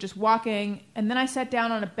 Allison? I said, just walking. And then I sat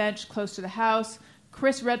down on a bench close to the house.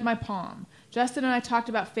 Chris read my palm. Justin and I talked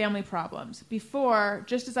about family problems. Before,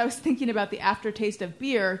 just as I was thinking about the aftertaste of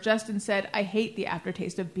beer, Justin said, I hate the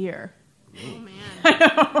aftertaste of beer. Oh, man. I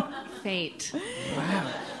know. Fate.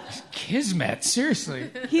 Wow. Kismet,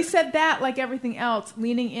 seriously. He said that like everything else,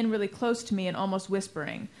 leaning in really close to me and almost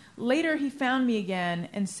whispering. Later, he found me again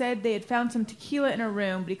and said they had found some tequila in her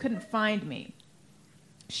room, but he couldn't find me.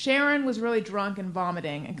 Sharon was really drunk and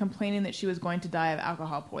vomiting and complaining that she was going to die of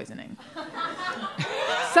alcohol poisoning.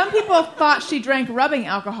 Some people thought she drank rubbing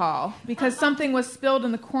alcohol because something was spilled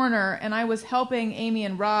in the corner and I was helping Amy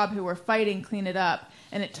and Rob, who were fighting, clean it up,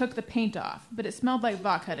 and it took the paint off, but it smelled like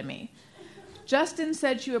vodka to me. Justin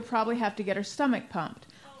said she would probably have to get her stomach pumped.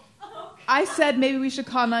 I said maybe we should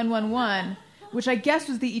call 911, which I guess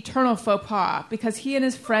was the eternal faux pas, because he and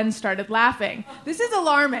his friends started laughing. This is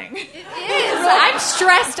alarming. It is. I'm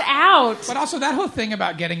stressed out. But also that whole thing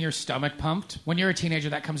about getting your stomach pumped, when you're a teenager,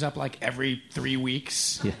 that comes up like every 3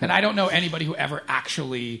 weeks. Yeah. And I don't know anybody who ever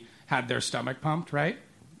actually had their stomach pumped, right?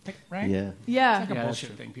 Right? Yeah. Yeah. It's like a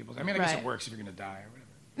bullshit thing people say. I mean, I guess it works if you're going to die or whatever.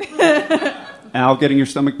 Al, getting your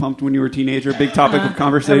stomach pumped when you were a teenager, big topic of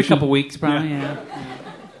conversation. Every couple weeks, probably, yeah.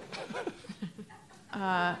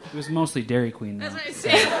 It was mostly Dairy Queen, though. That's what I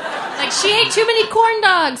say. Like, she ate too many corn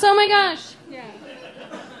dogs. Oh, my gosh. Yeah.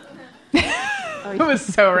 It was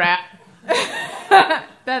so rad.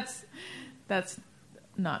 That's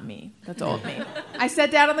not me. That's old me. I sat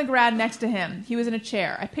down on the ground next to him. He was in a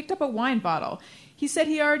chair. I picked up a wine bottle. He said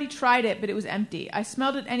he already tried it, but it was empty. I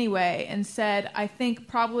smelled it anyway and said, I think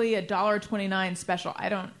probably $1.29 special. I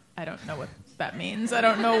don't know what that means. I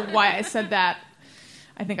don't know why I said that.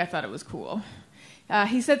 I think I thought it was cool.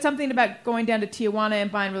 He said something about going down to Tijuana and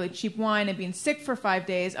buying really cheap wine and being sick for 5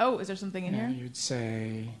 days. Oh, is there something in here? You'd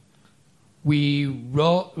say we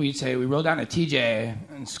rolled down to TJ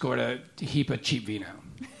and scored a heap of cheap vino.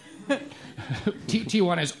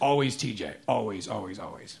 Tijuana is always TJ, always, always,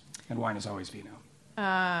 always, and wine is always vino.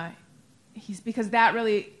 Because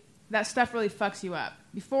that stuff really fucks you up.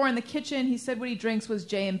 Before in the kitchen, he said what he drinks was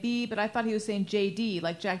J&B, but I thought he was saying JD,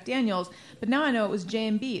 like Jack Daniels, but now I know it was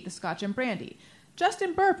J&B, the Scotch and Brandy.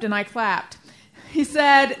 Justin burped and I clapped. He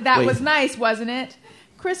said, that was nice, wasn't it?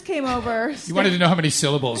 Chris came over. You wanted to know how many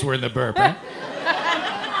syllables were in the burp, right?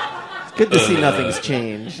 It's good to see nothing's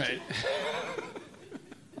changed. Right.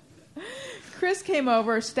 Chris came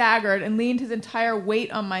over, staggered, and leaned his entire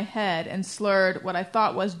weight on my head and slurred what I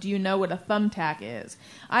thought was, do you know what a thumbtack is?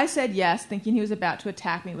 I said yes, thinking he was about to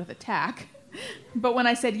attack me with a tack. But when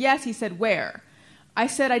I said yes, he said, where? I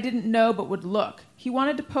said I didn't know but would look. He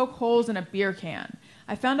wanted to poke holes in a beer can.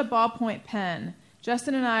 I found a ballpoint pen.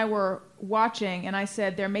 Justin and I were watching, and I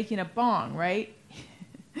said, they're making a bong, right?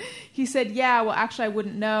 He said, yeah, well, actually, I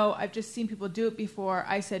wouldn't know. I've just seen people do it before.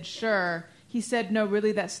 I said, sure. He said, no,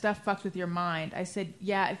 really, that stuff fucks with your mind. I said,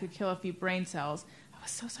 yeah, it could kill a few brain cells. I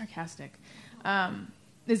was so sarcastic.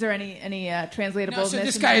 Is there any translatable? No, so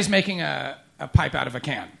this guy is making a pipe out of a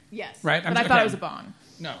can. Yes. Right? But I thought it was a bong.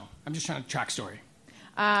 No, I'm just trying to track story.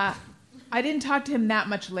 I didn't talk to him that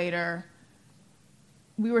much later.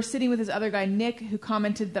 We were sitting with his other guy, Nick, who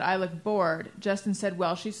commented that I looked bored. Justin said,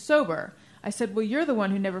 well, she's sober. I said, well, you're the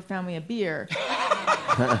one who never found me a beer.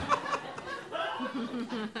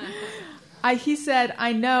 He said,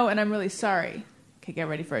 I know, and I'm really sorry. Okay, get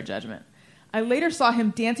ready for a judgment. I later saw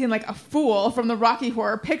him dancing like a fool from the Rocky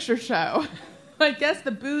Horror Picture Show. I guess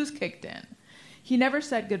the booze kicked in. He never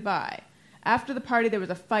said goodbye. After the party, there was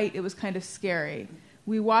a fight. It was kind of scary.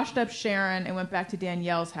 We washed up Sharon and went back to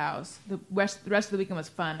Danielle's house. The rest of the weekend was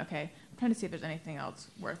fun. Okay, I'm trying to see if there's anything else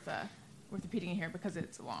worth repeating here because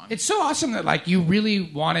it's long. It's so awesome that like you really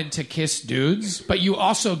wanted to kiss dudes, but you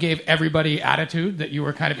also gave everybody attitude that you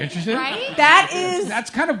were kind of interested. Right? That's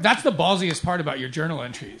the ballsiest part about your journal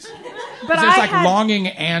entries. But there's like longing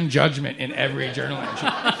and judgment in every journal entry.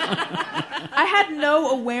 I had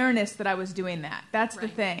no awareness that I was doing that. That's the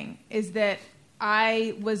thing, is that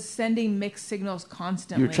I was sending mixed signals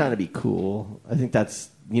constantly. You were trying to be cool. I think that's,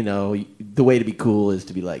 the way to be cool is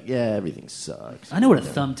to be like, yeah, everything sucks. I know what a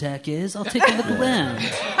thumbtack is. I'll take a look around.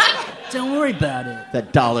 Don't worry about it.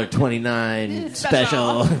 That $1.29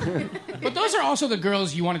 special. But those are also the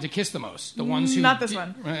girls you wanted to kiss the most. The ones who... Not this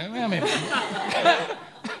one. Well, maybe.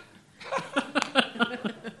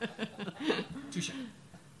 Touché.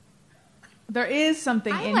 There is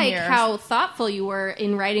something I in like here. how thoughtful you were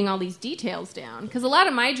in writing all these details down. Because a lot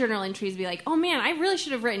of my journal entries be like, oh man, I really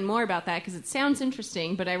should have written more about that because it sounds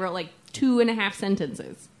interesting, but I wrote like 2.5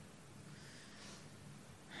 sentences.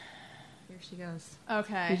 Here she goes.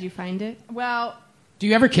 Okay. Did you find it? Well, Do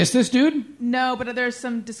you ever kiss this dude? no, but there's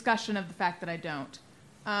some discussion of the fact that I don't.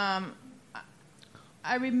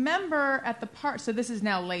 I remember at the part, so this is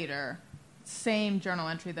now later. Same journal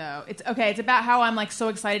entry though. It's about how I'm like so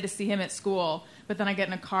excited to see him at school, but then I get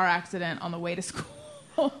in a car accident on the way to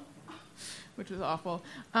school, which was awful.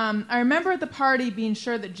 I remember at the party being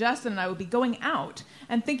sure that Justin and I would be going out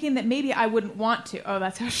and thinking that maybe I wouldn't want to. Oh,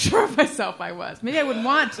 that's how sure of myself I was. Maybe I wouldn't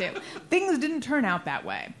want to. Things didn't turn out that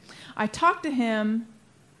way. I talked to him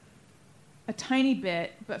a tiny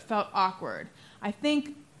bit, but felt awkward. I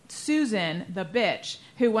think Susan, the bitch,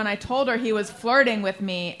 who when I told her he was flirting with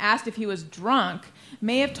me, asked if he was drunk,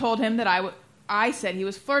 may have told him that I said he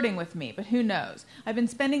was flirting with me, but who knows? I've been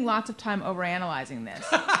spending lots of time overanalyzing this.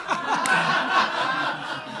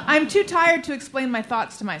 I'm too tired to explain my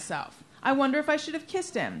thoughts to myself. I wonder if I should have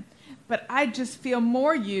kissed him, but I just feel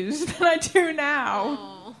more used than I do now.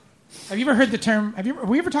 Aww. Have you ever heard the term? Have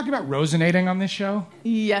we ever talked about rosinating on this show?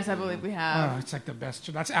 Yes, I believe we have. Oh, it's like the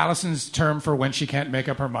best. That's Allison's term for when she can't make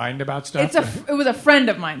up her mind about stuff. It was a friend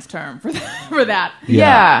of mine's term for that.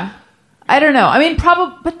 Yeah. I don't know. I mean,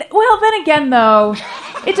 probably, but then again, though,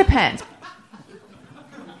 it depends.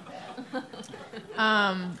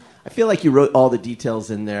 I feel like you wrote all the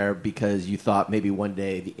details in there because you thought maybe one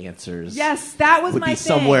day the answers Yes, that was would my be thing.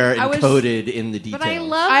 somewhere encoded in the details. But I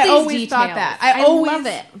love I these always details. thought that. I love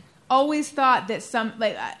it. Always thought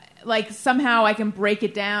that like somehow I can break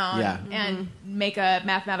it down Yeah. and make a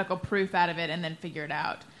mathematical proof out of it and then figure it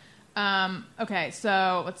out. Okay,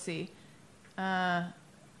 so let's see.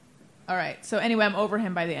 All right. So anyway, I'm over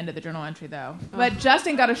him by the end of the journal entry, though. But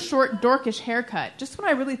Justin got a short, dorkish haircut, just when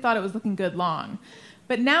I really thought it was looking good long.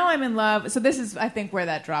 But now I'm in love. So this is, I think, where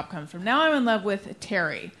that drop comes from. Now I'm in love with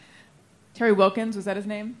Terry. Terry Wilkins, was that his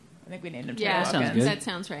name? I think we named him Terry Yeah, That Wilkins. sounds good. that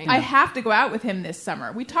sounds right. I have to go out with him this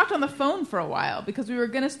summer. We talked on the phone for a while because we were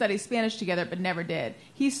going to study Spanish together, but never did.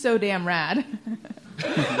 He's so damn rad.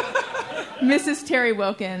 Mrs. Terry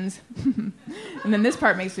Wilkins. And then this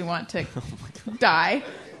part makes me want to die.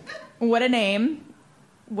 What a name.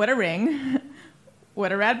 What a ring.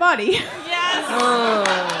 What a rad body. Yes.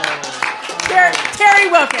 Terry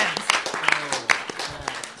Wilkins.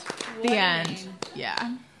 The end.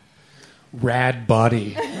 Yeah. Rad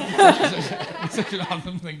body. It's such an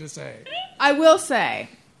awesome thing to say. I will say,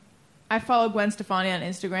 I follow Gwen Stefani on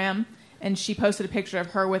Instagram, and she posted a picture of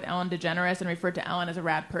her with Ellen DeGeneres and referred to Ellen as a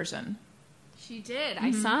rad person. She did.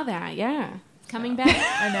 I saw that. Yeah. It's coming back.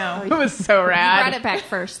 I know. It was so You rad. brought it back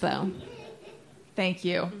first, though. Thank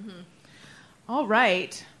you. All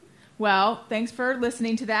right. Well, thanks for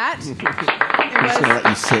listening to that. I'm just going to let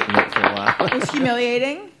you sit in it for a while. It was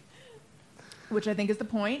humiliating, which I think is the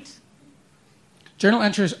point. Journal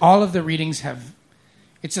entries, all of the readings have...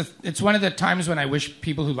 It's one of the times when I wish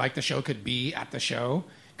people who like the show could be at the show,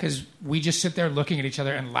 because we just sit there looking at each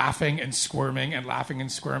other and laughing and squirming and laughing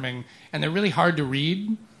and squirming, and they're really hard to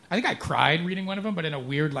read. I think I cried reading one of them, but in a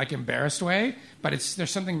weird, like, embarrassed way. But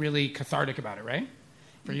there's something really cathartic about it, right?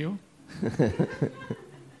 For you?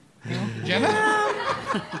 Jenna?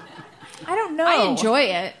 I don't know. I enjoy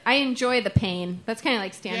it. I enjoy the pain. That's kind of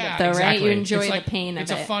like stand-up, though, right? exactly. You enjoy It's like- the pain of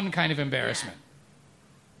It's it. a fun kind of embarrassment.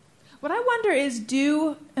 What I wonder is,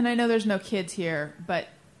 and I know there's no kids here, but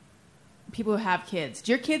people who have kids,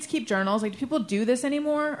 do your kids keep journals? Like, do people do this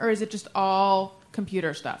anymore, or is it just all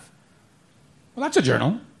computer stuff? Well, that's a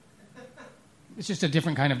journal. It's just a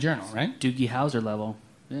different kind of journal, right? Doogie Howser level.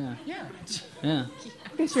 Yeah. Yeah. Yeah.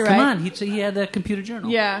 I guess you're Come right. on. He had the computer journal.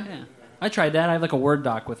 Yeah. I tried that. I have like a Word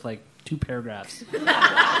doc with like 2 paragraphs.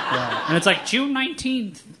 Yeah. And it's like June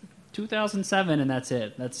 19th, 2007, and that's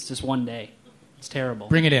it. That's just one day. It's terrible.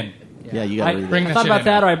 Bring it in. Yeah, you gotta read Bring it. the I thought shit about in.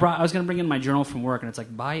 that, or I was going to bring in my journal from work, and it's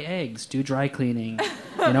like, buy eggs, do dry cleaning,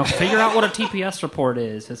 figure out what a TPS report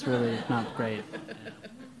is. It's really not great.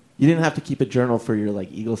 You didn't have to keep a journal for your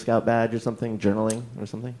like Eagle Scout badge or something, journaling or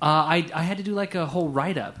something? I had to do like a whole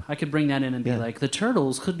write-up. I could bring that in and be like, the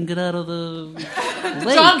turtles couldn't get out of the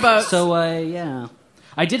lake. John boats. So,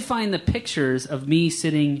 I did find the pictures of me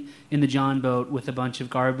sitting in the John boat with a bunch of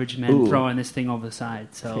garbage men throwing this thing over the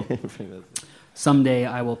side. So someday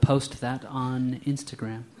I will post that on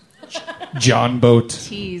Instagram. John Boat.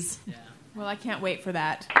 Tease. Well, I can't wait for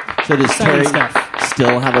that. So does Terry Exciting stuff.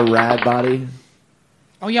 still have a rad body?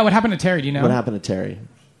 Oh, yeah, what happened to Terry? Do you know? What happened to Terry?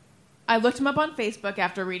 I looked him up on Facebook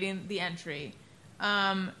after reading the entry.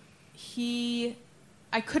 I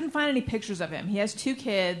couldn't find any pictures of him. He has 2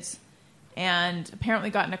 kids and apparently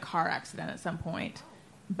got in a car accident at some point.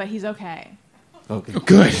 But he's okay. Okay.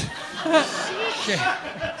 Good.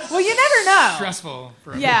 Well, you never know. Stressful.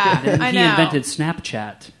 For Yeah, And I he know. invented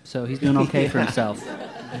Snapchat, so he's doing okay for himself.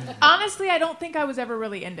 Honestly, I don't think I was ever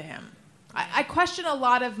really into him. I question a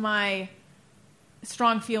lot of my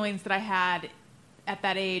strong feelings that I had at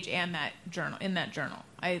that age and that journal.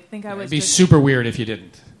 I think I was It'd be just, super weird if you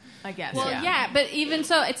didn't. I guess. Well, yeah. yeah, but even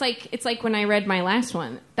so, it's like when I read my last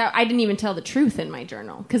one that I didn't even tell the truth in my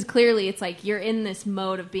journal because clearly it's like you're in this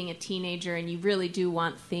mode of being a teenager and you really do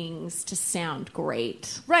want things to sound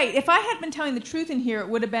great. Right. If I had been telling the truth in here, it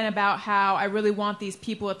would have been about how I really want these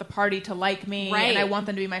people at the party to like me, Right. and I want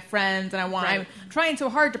them to be my friends, and I'm trying so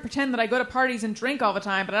hard to pretend that I go to parties and drink all the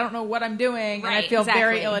time, but I don't know what I'm doing, and I Right, feel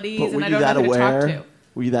very exactly. ill at ease, But and were I you don't know that who to talk aware? to.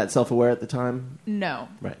 Were you that self-aware at the time? No.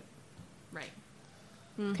 Right. Right.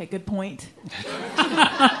 Okay, good point.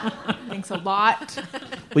 Thanks a lot.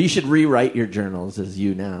 Well, you should rewrite your journals as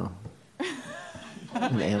you now.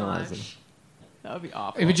 And analyze them. That would be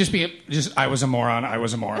awful. It would just be I was a moron, I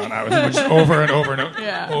was a moron, I was a moron, just over and over and over,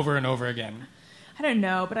 Yeah. over and over again. I don't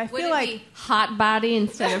know, but I Would feel it like be hot body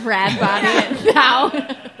instead of rad body now?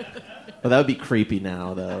 Well, that would be creepy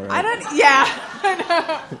now, though, right? I don't. Yeah, I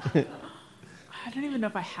know. I don't even know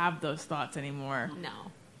if I have those thoughts anymore. No.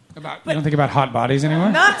 You don't think about hot bodies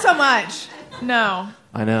anymore? Not so much. No.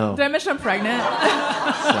 I know. Did I mention I'm pregnant? Yeah,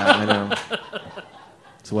 I know.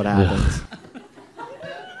 It's what happens.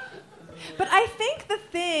 But I think the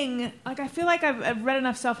thing, like, I feel like I've read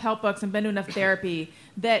enough self-help books and been to enough therapy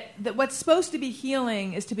that what's supposed to be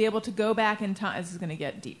healing is to be able to go back in time. This is going to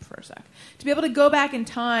get deep for a sec. To be able to go back in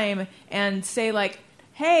time and say, like,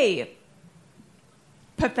 hey,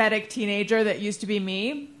 pathetic teenager that used to be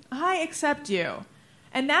me, I accept you.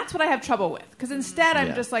 And that's what I have trouble with. Because instead,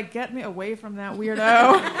 I'm just like, get me away from that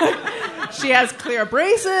weirdo. She has clear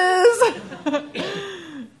braces.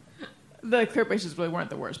 The clear braces really weren't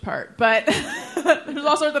the worst part. But there's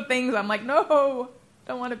all sorts of things I'm like, no,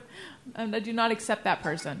 don't want to. I do not accept that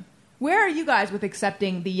person. Where are you guys with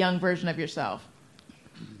accepting the young version of yourself?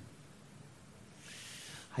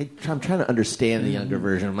 I'm trying to understand the younger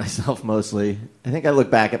version of myself mostly. I think I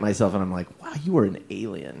look back at myself and I'm like, wow, you were an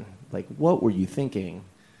alien. Like, what were you thinking?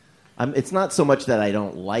 It's not so much that I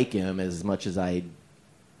don't like him as much as I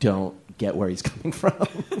don't get where he's coming from.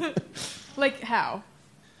 Like, how?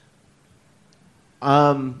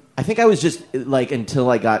 I think I was just, like, until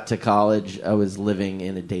I got to college, I was living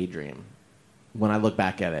in a daydream when I look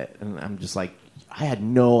back at it. And I'm just like, I had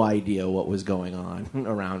no idea what was going on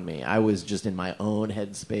around me. I was just in my own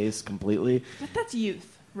headspace completely. But that's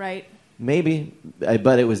youth, right? Maybe,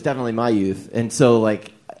 but it was definitely my youth. And so,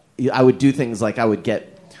 like, I would do things like I would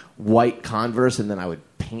get white Converse and then I would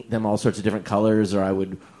paint them all sorts of different colors, or I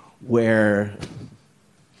would wear...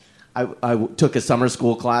 I took a summer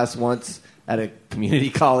school class once at a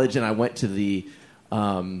community college, and I went to the...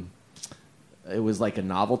 it was like a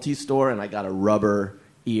novelty store, and I got a rubber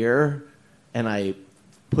ear, and I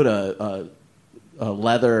put a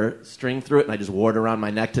leather string through it, and I just wore it around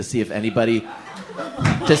my neck to see if anyone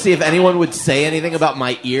would say anything about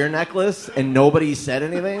my ear necklace, and nobody said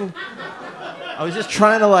anything. I was just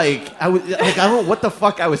trying to I don't know what the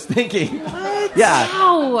fuck I was thinking. What? Yeah.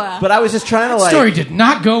 Ow. But I was just trying to Story did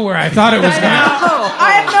not go where I thought it was going to.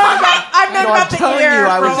 I've known No, I'm about the telling ear you,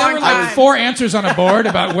 I for was- a long There were time. like 4 answers on a board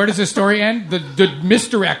about where does this story end. The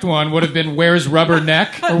misdirect one would have been where's rubber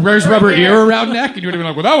neck or where's rubber ear around neck, and you would have been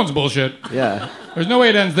like, well, that one's bullshit. Yeah. There's no way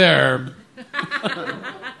it ends there.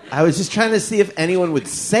 I was just trying to see if anyone would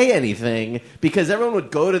say anything, because everyone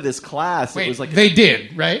would go to this class. Wait, It was like they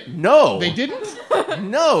did, right? no, They didn't?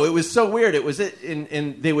 No, it was so weird. It was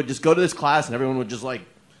and they would just go to this class, and everyone would just like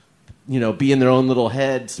be in their own little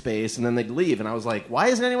head space, and then they'd leave. And I was like, why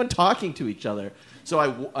isn't anyone talking to each other? So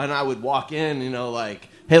I would walk in, like,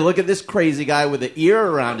 hey, look at this crazy guy with an ear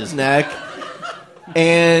around his neck.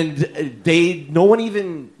 And no one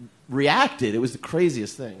even reacted. It was the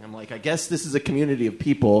craziest thing. I'm like, I guess this is a community of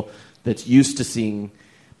people that's used to seeing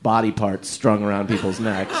body parts strung around people's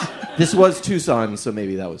necks. This was Tucson, so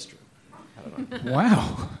maybe that was true. I don't know.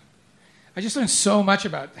 Wow. I just learned so much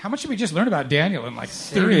about... How much did we just learn about Daniel in like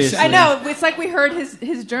 30 Seriously. seconds? I know. It's like we heard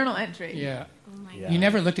his journal entry. Yeah. Oh my Yeah. God. You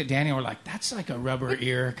never looked at Daniel and were like, that's like a rubber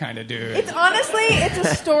ear kind of dude. It's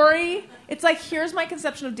a story. It's like, here's my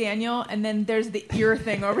conception of Daniel, and then there's the ear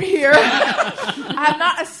thing over here. I have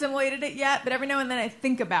not assimilated it yet, but every now and then I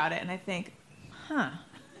think about it, and I think, huh.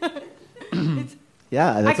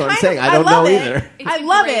 Yeah, that's what I'm kind saying. of- I don't know love it. either. It's I a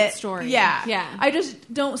love great it. story. Yeah. Yeah. I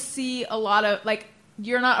just don't see a lot of, like,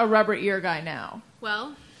 you're not a rubber ear guy now.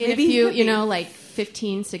 Well, in Maybe a he few, could be. like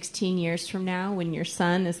 15, 16 years from now, when your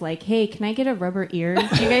son is like, hey, can I get a rubber ear? Do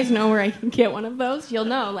you guys know where I can get one of those? You'll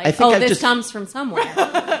know, like, I think I've this just- comes from somewhere.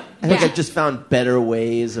 I think I've just found better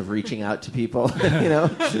ways of reaching out to people.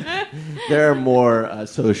 There are more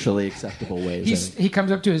socially acceptable ways. I think. He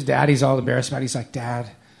comes up to his dad. He's all embarrassed about it. He's like, Dad,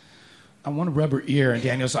 I want a rubber ear. And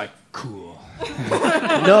Daniel's like, cool.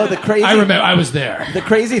 No, the crazy. I remember. I was there. The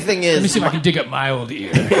crazy thing Let me is, see if I can dig up my old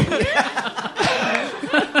ear.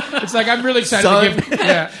 It's like, I'm really excited Son. to give...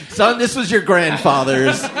 Yeah. son, this was your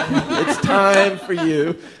grandfather's. It's time for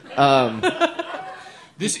you.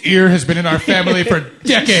 This ear has been in our family for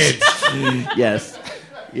decades. Yes.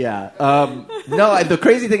 Yeah. No, the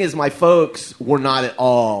crazy thing is, my folks were not at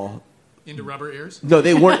all. Into rubber ears? No,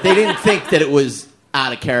 they weren't. They didn't think that it was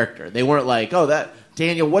out of character. They weren't like, oh, that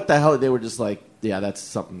Daniel, what the hell? They were just like, yeah, that's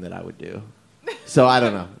something that I would do. So I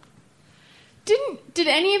don't know. Did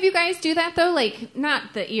any of you guys do that though? Like,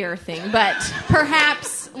 not the ear thing, but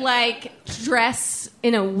perhaps like dress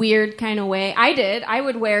in a weird kind of way. I did. I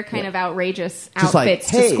would wear kind of outrageous Just like, outfits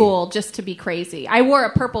hey. to school just to be crazy. I wore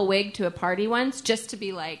a purple wig to a party once just to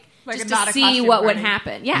be like Like just not to a see costume what would party.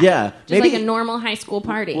 happen. Yeah. Yeah. Just Maybe- like a normal high school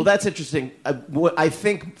party. Well, that's interesting. I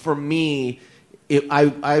think for me,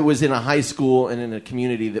 I was in a high school and in a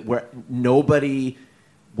community where nobody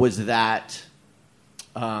was that.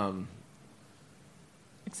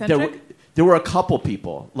 Eccentric? There were a couple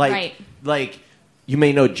people Right. like you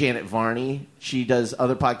may know Janet Varney. She does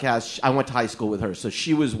other podcasts. I went to high school with her, so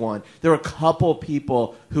she was one. There were a couple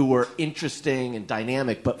people who were interesting and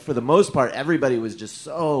dynamic, but for the most part, everybody was just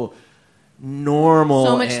so normal.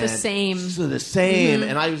 So much the and same. So the same,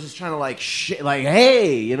 and I was just trying to like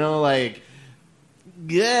hey,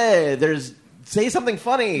 there's say something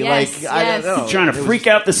funny. Yes, I don't yes. know. Trying to It was- freak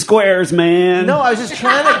out the squares, man. No, I was just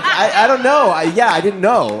trying to. I don't know. I didn't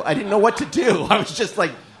know. I didn't know what to do. I was just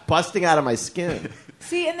like busting out of my skin.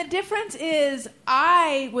 See, and the difference is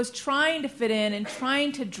I was trying to fit in and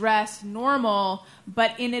trying to dress normal,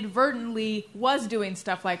 but inadvertently was doing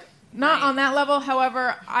stuff like, not on that level.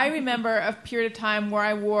 However, I remember a period of time where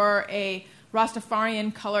I wore a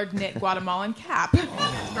Rastafarian colored knit Guatemalan cap.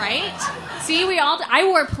 Right? See, I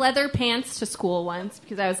wore pleather pants to school once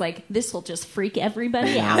because I was like, this will just freak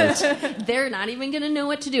everybody out. They're not even going to know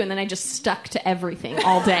what to do. And then I just stuck to everything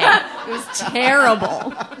all day. It was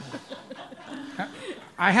terrible.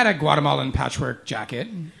 I had a Guatemalan patchwork jacket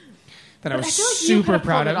that I was I feel like you super could've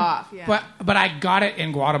proud pulled of. it off, yeah. But I got it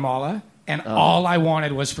in Guatemala, and all I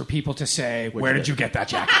wanted was for people to say, "Where did you get that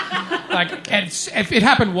jacket?" And if it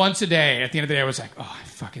happened once a day, at the end of the day, I was like, "Oh,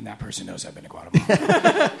 fucking that person knows I've been to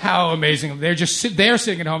Guatemala." How amazing! They're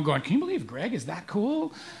sitting at home going, "Can you believe Greg is that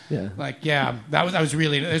cool?" Yeah. That was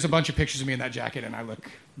really. There's a bunch of pictures of me in that jacket, and I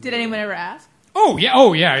look. Did anyone ever ask? Oh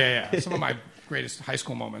yeah. Some of my greatest high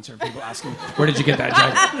school moments are people asking, "Where did you get that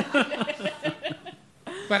jacket?"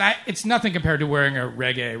 But it's nothing compared to wearing a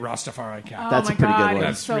reggae Rastafari cap. That's oh a my pretty good God, one.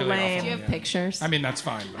 It's so That's really lame. awful. Do you have Yeah. pictures? I mean, that's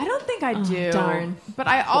fine. I don't think I do. darn. But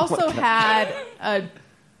I also had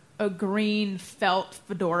a green felt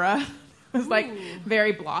fedora. It was like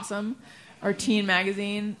very Blossom or Teen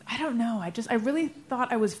Magazine. I don't know. I really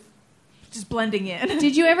thought I was just blending in.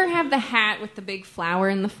 Did you ever have the hat with the big flower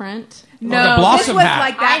in the front? No, the Blossom this was hat.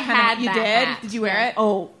 like I that had kind of. You that did? hat. Did you wear Yeah. it?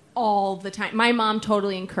 Oh, all the time. My mom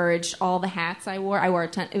totally encouraged all the hats I wore. I wore a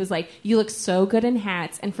ton. It was like, you look so good in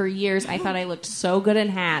hats. And for years, I thought I looked so good in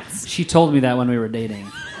hats. She told me that when we were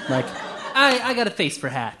dating. Like, I got a face for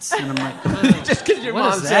hats. And I'm like, Just because your what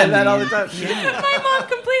mom does said that that all the mean? time. My mom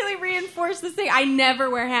completely reinforced this thing. I never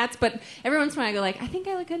wear hats, but every once in a while I go like, I think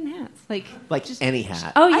I look good in hats. Like Like any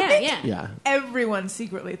hat. oh I yeah, think- yeah. Yeah. Everyone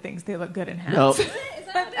secretly thinks they look good in hats. No. Is that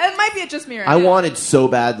It might be just me right I now. wanted so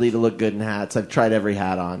badly to look good in hats. I've tried every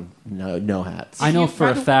hat on. No hats. I know for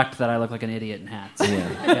a fact that I look like an idiot in hats.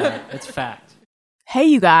 Yeah, it's fact. Hey,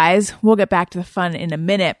 you guys. We'll get back to the fun in a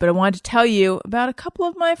minute, but I wanted to tell you about a couple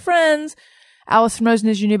of my friends. Allison Rosen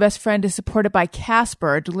is Your New Best Friend is supported by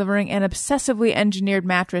Casper, delivering an obsessively engineered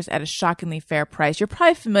mattress at a shockingly fair price. You're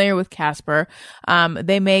probably familiar with Casper.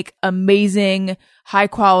 They make amazing,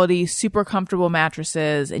 high-quality, super comfortable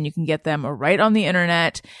mattresses, and you can get them right on the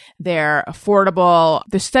internet. They're affordable.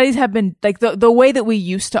 The studies have been, like, the way that we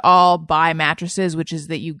used to all buy mattresses, which is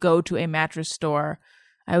that you go to a mattress store.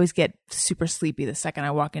 I always get super sleepy the second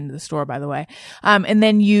I walk into the store, by the way. And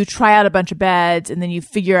then you try out a bunch of beds and then you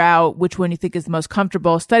figure out which one you think is the most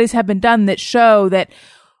comfortable. Studies have been done that show that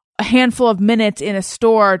a handful of minutes in a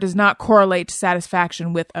store does not correlate to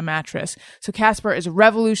satisfaction with a mattress. So Casper is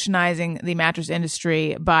revolutionizing the mattress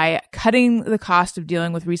industry by cutting the cost of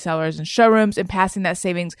dealing with resellers and showrooms and passing that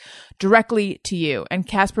savings directly to you. And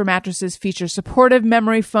Casper mattresses feature supportive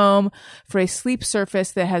memory foam for a sleep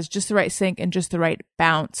surface that has just the right sink and just the right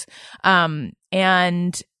bounce. And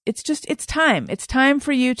it's time. It's time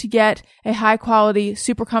for you to get a high quality,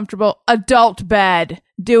 super comfortable adult bed.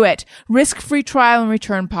 Do it. Risk-free trial and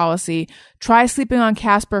return policy. Try sleeping on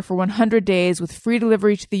Casper for 100 days with free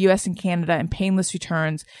delivery to the US and Canada and painless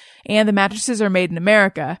returns. And the mattresses are made in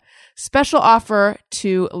America. Special offer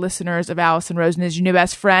to listeners of Allison Rosen is Your New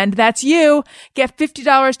Best Friend. That's you. Get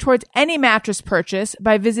 $50 towards any mattress purchase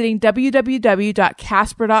by visiting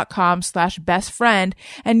www.casper.com/bestfriend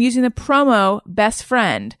and using the promo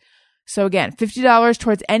bestfriend. So again, $50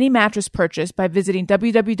 towards any mattress purchase by visiting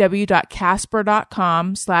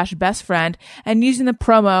www.casper.com/bestfriend and using the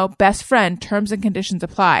promo bestfriend. Terms and conditions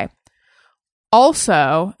apply.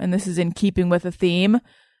 Also, and this is in keeping with the theme, I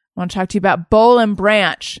want to talk to you about Boll and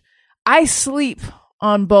Branch. I sleep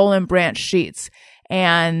on Boll and Branch sheets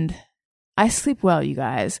and I sleep well, you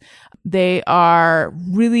guys. They are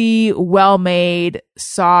really well made,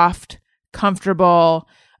 soft, comfortable,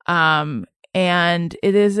 and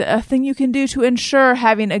it is a thing you can do to ensure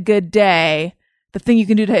having a good day. The thing you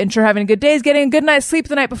can do to ensure having a good day is getting a good night's sleep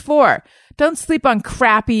the night before. Don't sleep on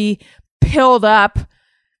crappy, pilled up,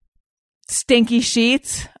 stinky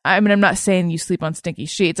sheets. I mean, I'm not saying you sleep on stinky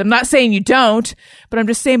sheets. I'm not saying you don't, but I'm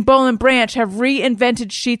just saying Boll and Branch have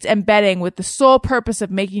reinvented sheets and bedding with the sole purpose of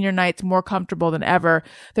making your nights more comfortable than ever.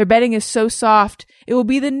 Their bedding is so soft, it will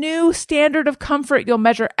be the new standard of comfort you'll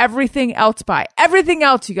measure everything else by. Everything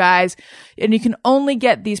else, you guys. And you can only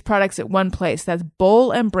get these products at one place. That's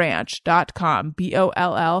bollandbranch.com,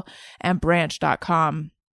 BOLL and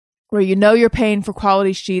branch.com. Where you know you're paying for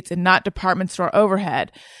quality sheets and not department store overhead.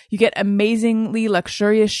 You get amazingly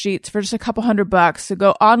luxurious sheets for just a couple $100. So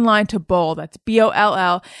go online to Boll, that's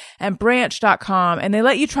BOLL, and branch.com, and they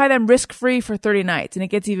let you try them risk-free for 30 nights. And it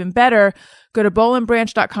gets even better. Go to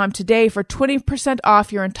bollandbranch.com today for 20%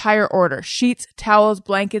 off your entire order. Sheets, towels,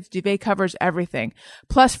 blankets, duvet covers, everything.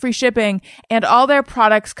 Plus free shipping, and all their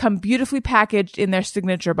products come beautifully packaged in their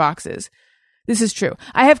signature boxes. This is true.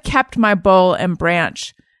 I have kept my Boll and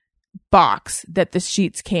Branch box that the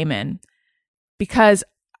sheets came in because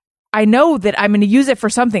I know that I'm going to use it for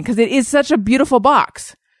something because it is such a beautiful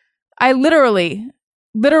box. I literally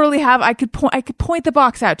have, I could point the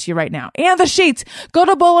box out to you right now. And the sheets. Go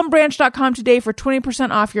to bollandbranch.com today for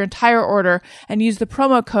 20% off your entire order and use the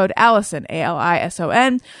promo code Allison,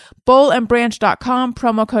 ALISON. bollandbranch.com,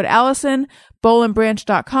 promo code Allison.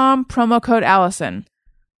 bollandbranch.com, promo code Allison.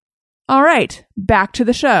 All right, back to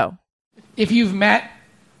the show. If you've met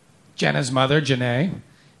Jenna's mother, Janae,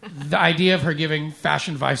 the idea of her giving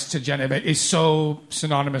fashion advice to Jenna is so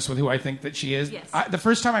synonymous with who I think that she is. Yes. The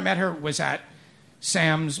first time I met her was at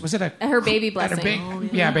Sam's, was it at her baby blessing?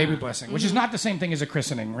 Yeah, baby blessing, which is not the same thing as a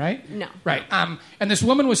christening, right? No. Right. And this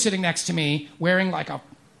woman was sitting next to me wearing like a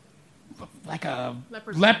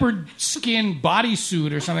leopard skin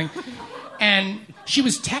bodysuit or something. And she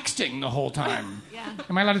was texting the whole time. Yeah.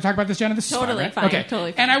 Am I allowed to talk about this, Jenna? This is Totally fine, right? fine. Okay.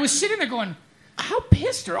 Totally fine. And I was sitting there going, how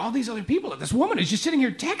pissed are all these other people at this woman who's just sitting here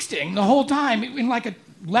texting the whole time in like a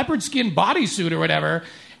leopard skin bodysuit or whatever.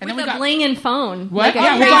 And With then we got blinging phone. what? Like a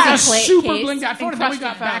Yeah, we got a crazy super case. blinged out phone. And then we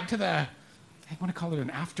got Encrusted back phone. to the, I want to call it an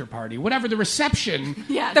after party, whatever, the reception.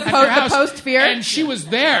 Yeah. The at their house. post-fear? And she was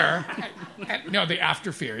there. No, the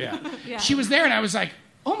after fear, yeah. She was there, and I was like,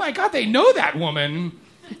 oh my God, they know that woman.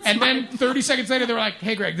 And then 30 seconds later, they were like,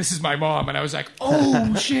 hey, Greg, this is my mom. And I was like,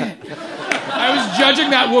 oh, shit. I was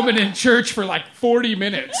judging that woman in church for like 40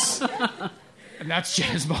 minutes. And that's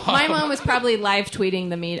Jenna's mom. My mom was probably live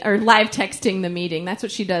tweeting the meeting or live texting the meeting. That's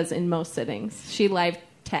what she does in most sittings. She live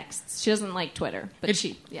texts. She doesn't like Twitter, but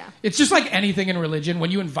It's just like anything in religion.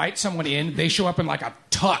 When you invite someone in, they show up in like a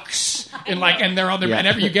tux, and they're on there.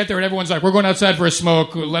 Whenever you get there, and everyone's like, "We're going outside for a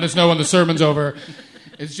smoke. Let us know when the sermon's over."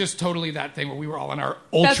 It's just totally that thing where we were all in our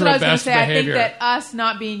ultra That's what I was going to best say. behavior. I think that us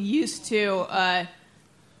not being used to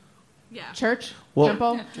church,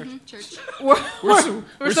 temple, church. We're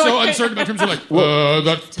so uncertain about terms of like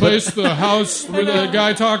that place, the house where the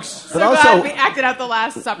guy talks. But so also, glad we acted out the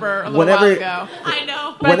Last Supper a little while ago. I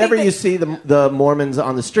know. But I whenever think you see the Mormons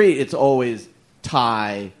on the street, it's always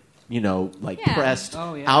tie, pressed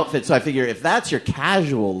outfit. So I figure if that's your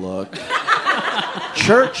casual look,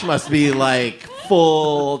 church must be like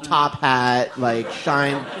full top hat, like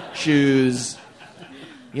shine shoes,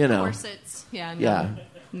 Corsets.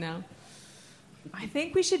 No. I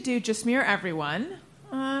think we should do Just Mirror Everyone.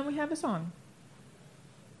 We have a song.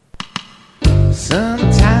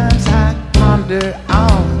 Sometimes I ponder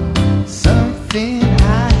on something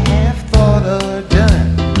I have thought or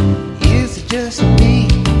done. Is it just me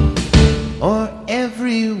or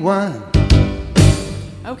everyone?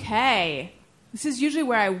 Okay. This is usually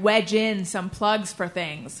where I wedge in some plugs for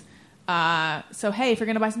things. So, hey, if you're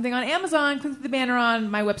going to buy something on Amazon, click the banner on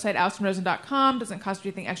my website, AllisonRosen.com. Doesn't cost you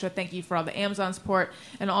anything extra. Thank you for all the Amazon support.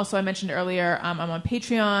 And also, I mentioned earlier, I'm on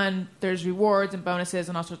Patreon. There's rewards and bonuses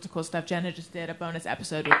and all sorts of cool stuff. Jenna just did a bonus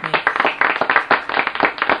episode with me.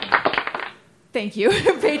 Thank you.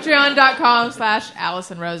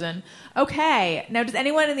 Patreon.com/AllisonRosen. Okay. Now, does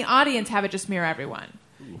anyone in the audience have it Just Mirror Everyone?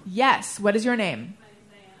 Yes. What is your name?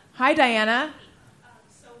 Hi, Diana.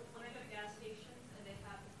 So when I go to gas stations and they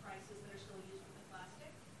have the prices that are still used with the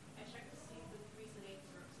plastic, I check to see if the 3s and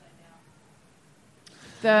 8s are upside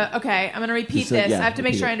down. Okay, I'm going to repeat this. I have to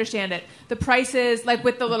make sure I understand it. The prices, like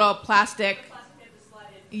with the little plastic.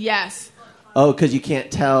 Yes. Oh, because you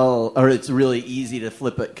can't tell, or it's really easy to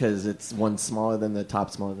flip it because it's one smaller than the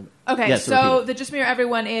top, smaller than. Okay, yes, so the Just Mirror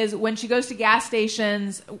Everyone is when she goes to gas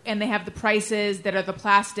stations and they have the prices that are the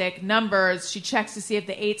plastic numbers, she checks to see if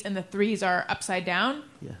the 8s and the 3s are upside down.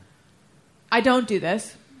 Yeah. I don't do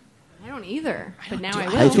this. I don't either, but now I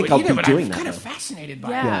will. I think I'll be doing I'm that. kind of though. fascinated by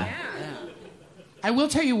it. Yeah. I will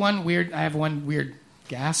tell you I have one weird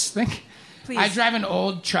gas thing. Please. I drive an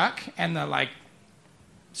old truck and the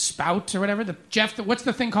spout or whatever. What's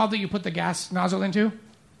the thing called that you put the gas nozzle into?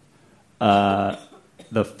 The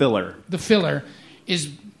filler. The filler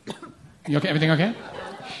is. You okay? Everything okay?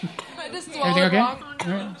 Everything okay?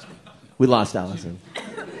 Yeah. We lost Allison.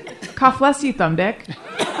 God bless you, Thumb Dick.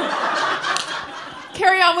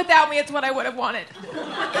 Carry on without me. It's what I would have wanted.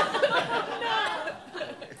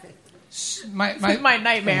 My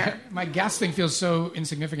nightmare. My gas thing feels so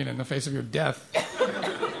insignificant in the face of your death.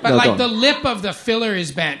 But No, the lip of the filler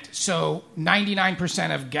is bent, so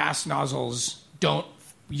 99% of gas nozzles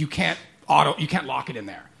you can't lock it in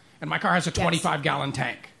there. And my car has a 25-gallon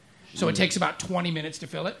tank. So it takes about 20 minutes to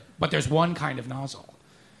fill it, but there's one kind of nozzle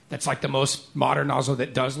that's like the most modern nozzle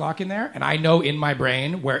that does lock in there. And I know in my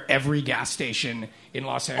brain where every gas station in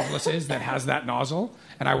Los Angeles is that has that nozzle,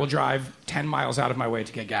 and I will drive 10 miles out of my way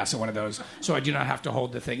to get gas at one of those, so I do not have to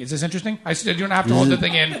hold the thing. Is this interesting? I do not have to hold the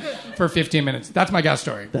thing in for 15 minutes. That's my gas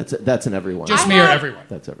story. That's an everyone. Just me or everyone.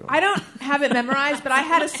 That's everyone. I don't have it memorized, but I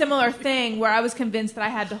had a similar thing where I was convinced that I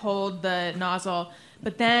had to hold the nozzle.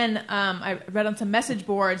 But then I read on some message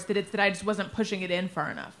boards that I just wasn't pushing it in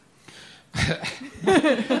far enough.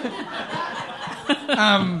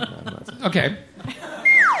 Okay.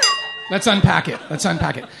 Let's unpack it.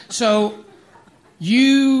 So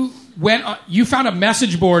you found a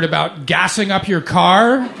message board about gassing up your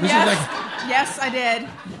car? Yes, I did.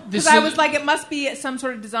 Because I was like, it must be some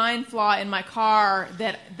sort of design flaw in my car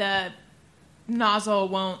that the nozzle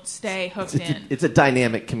won't stay hooked in. It's a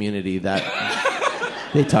dynamic community that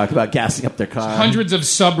they talk about gassing up their car. Hundreds of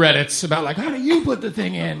subreddits about how do you put the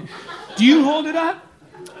thing in? Do you hold it up?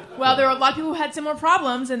 Well, there were a lot of people who had similar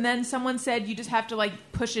problems, and then someone said you just have to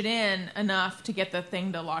push it in enough to get the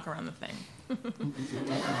thing to lock around the thing.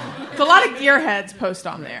 It's a lot of gearheads post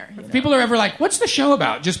on there. If people are ever like, what's the show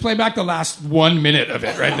about? Just play back the last 1 minute of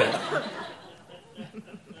it right there.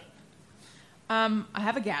 I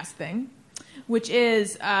have a gas thing, which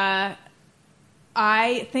is I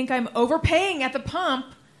think I'm overpaying at the pump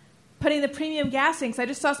putting the premium gas in, because I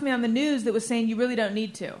just saw something on the news that was saying you really don't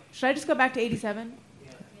need to. Should I just go back to 87?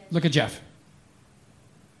 Look at Jeff.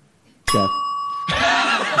 Jeff.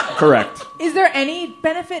 Correct. Is there any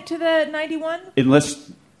benefit to the 91?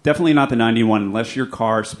 Definitely not the 91. Unless your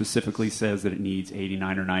car specifically says that it needs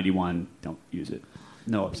 89 or 91, don't use it.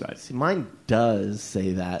 No upside. See, mine does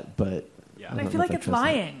say that, but I feel like it's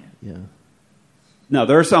lying. Yeah. No,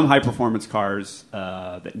 there are some high-performance cars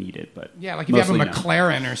that need it, but Yeah, like if you have a mostly no.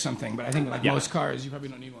 McLaren or something, but I think like Yeah. most cars, you probably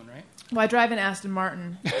don't need one, right? Well, I drive an Aston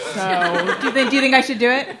Martin, so do you think I should do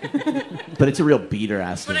it? But it's a real beater,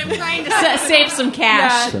 Aston. But I'm trying to save some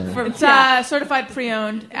cash. It's certified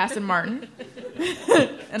pre-owned Aston Martin,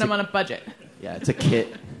 and I'm on a budget. Yeah, it's a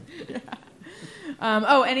kit.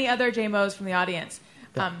 Any other JMOs from the audience?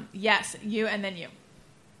 Yes, you and then you.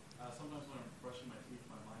 Sometimes when I'm brushing my teeth,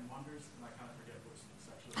 my mind wanders, and I kind of forget which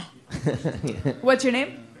section of teeth I'm What's your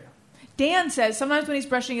name? Dan says sometimes when he's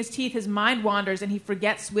brushing his teeth, his mind wanders and he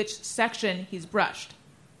forgets which section he's brushed.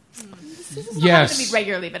 This doesn't happen Yes. to me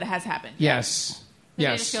regularly, but it has happened. Yes. I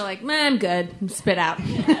Yes. just feel like, I'm good. And spit out.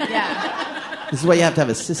 Yeah. This is why you have to have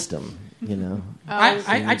a system, you know.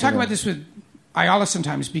 I talk about this with Ayala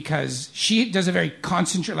sometimes because she does a very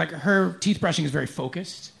concentrated, like her teeth brushing is very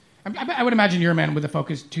focused. I would imagine you're a man with a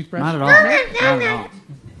focused toothbrush. Not at all. Not at all.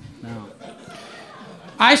 No.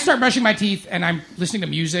 I start brushing my teeth and I'm listening to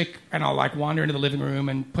music and I'll like wander into the living room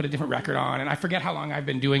and put a different record on and I forget how long I've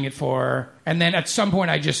been doing it for. And then at some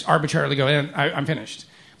point I just arbitrarily go in, I'm finished.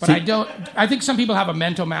 But I don't. I think some people have a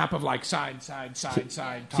mental map of like side, side.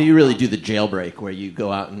 So you really do the jailbreak where you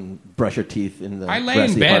go out and brush your teeth in the I lay rest in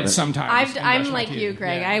of the bed apartment. sometimes. I'm and brush my like teeth. you,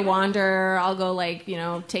 Greg. Yeah. I wander. I'll go like,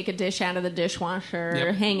 take a dish out of the dishwasher,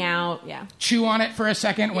 Yep. hang out. Yeah. Chew on it for a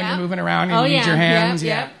second when Yeah. you're moving around and you use your hands.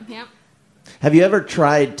 Yep. Have you ever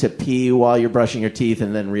tried to pee while you're brushing your teeth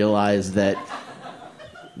and then realize that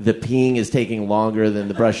the peeing is taking longer than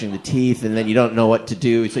the brushing the teeth and then you don't know what to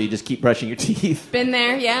do, so you just keep brushing your teeth? Been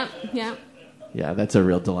there. Yeah. Yeah, that's a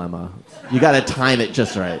real dilemma. You got to time it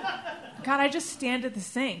just right. God, I just stand at the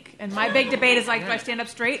sink, and my big debate is like, do I stand up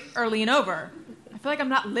straight or lean over? I feel like I'm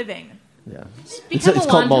not living. Yeah, become it's a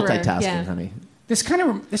called wanderer, multitasking, yeah. honey.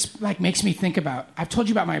 This like makes me think about. I've told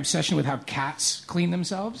you about my obsession with how cats clean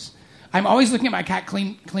themselves. I'm always looking at my cat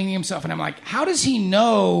cleaning himself, and I'm like, how does he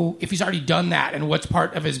know if he's already done that and what's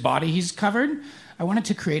part of his body he's covered? I wanted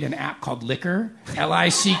to create an app called Lickr,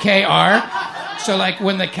 Lickr. So like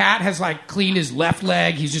when the cat has like cleaned his left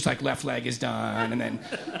leg, he's just like left leg is done, and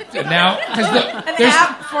now because An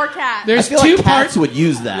app for cats. I there's feel two like cats parts. would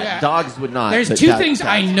use that. Yeah. Dogs would not. There's but two cats- things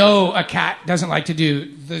I cats. know a cat doesn't like to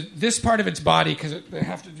do. This part of its body, because they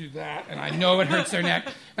have to do that, and I know it hurts their neck.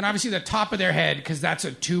 And obviously the top of their head, because that's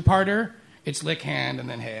a two-parter. It's lick hand and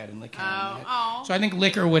then head and lick hand. And head. So I think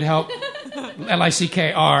Lickr would help.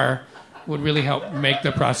 Lickr would really help make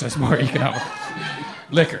the process more economical.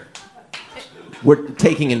 Lickr. We're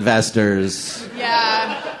taking investors.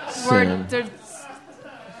 Yeah. Soon. There's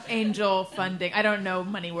angel funding. I don't know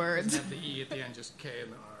money words. The E at the end, just K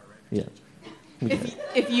and the R, right? Yeah.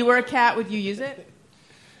 If you were a cat, would you use it?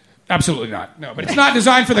 Absolutely not. No, but it's not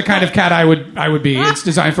designed for the kind of cat I would be. It's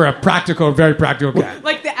designed for a very practical cat.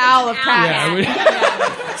 Like the owl of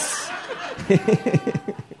cats.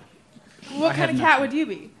 What kind of cat would you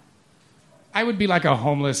be? I would be like a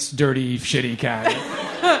homeless, dirty, shitty cat.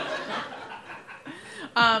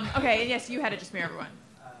 Okay, and yes, you had it. Just mirror everyone.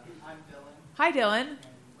 I'm Dylan. Hi, Dylan. And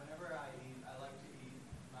whenever I eat, I like to eat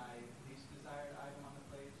my least desired item on the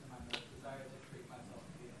plate and my most desired to treat myself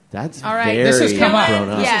to it. That's All right. very This has come up. grown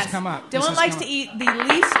up. This Yes. has come up. This Dylan has likes come to up. eat the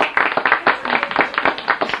least.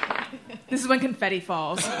 This is when confetti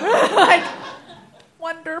falls. Like,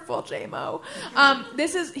 wonderful, JMO.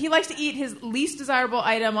 He likes to eat his least desirable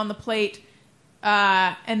item on the plate,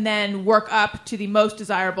 and then work up to the most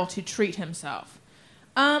desirable to treat himself.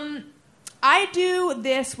 I do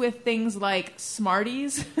this with things like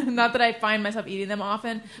Smarties. Not that I find myself eating them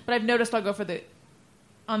often, but I've noticed I'll go for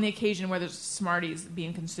on the occasion where there's Smarties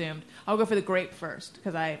being consumed, I'll go for the grape first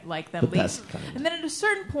because I like them The least. best kind. And then at a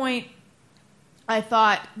certain point, I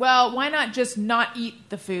thought, well, why not just not eat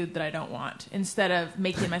the food that I don't want instead of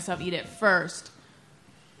making myself eat it first?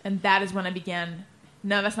 And that is when I began.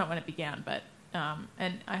 No, that's not when it began, but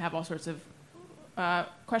and I have all sorts of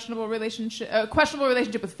questionable relationship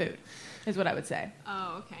with food, is what I would say.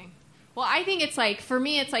 Oh, okay. Well, I think it's like, for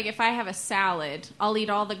me, it's like if I have a salad, I'll eat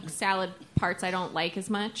all the salad parts I don't like as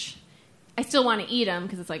much. I still want to eat them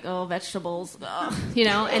because it's like, oh, vegetables, ugh,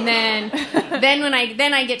 and then when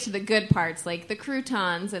I get to the good parts, like the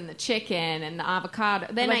croutons and the chicken and the avocado,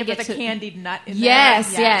 then Like I if get there's to a candied nut in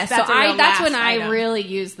yes, there. yes. So That's a real that's when last I item. really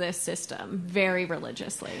use this system very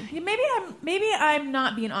religiously. Yeah, maybe I'm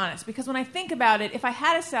not being honest, because when I think about it, if I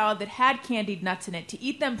had a salad that had candied nuts in it, to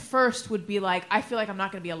eat them first would be like, I feel like I'm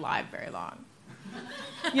not going to be alive very long.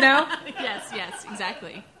 Yes,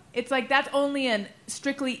 exactly. It's like that's only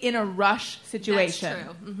strictly in a rush situation. That's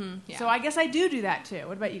true. Mm-hmm, yeah. So I guess I do that too.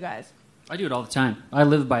 What about you guys? I do it all the time. I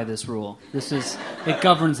live by this rule. It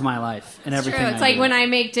govrns my life and It's everything. true. It's I like do. when I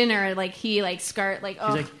make dinner, like he like get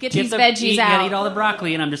Get these veggies out. Eat all the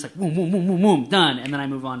broccoli, and I'm just like, boom, boom, boom, boom, boom, done. And then I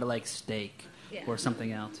move on to like steak or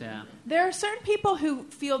something else. Yeah. There are certain people who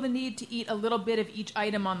feel the need to eat a little bit of each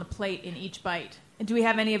item on the plate in each bite. And do we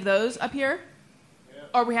have any of those up here?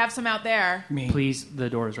 Or we have some out there? Please, the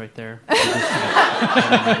door is right there.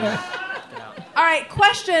 All right,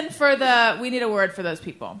 question for we need a word for those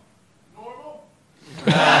people. Normal?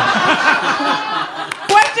 Question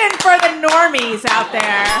for the normies out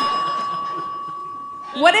there.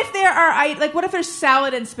 What if what if there's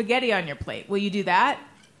salad and spaghetti on your plate? Will you do that?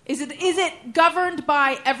 Is it governed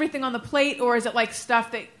by everything on the plate, or is it like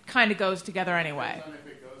stuff that kind of goes together anyway? If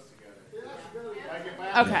it goes together. Like if I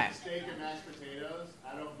have Okay. steak and mashed potatoes,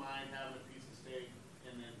 I don't mind having a piece of steak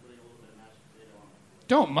and then putting a little bit of mashed potato on it.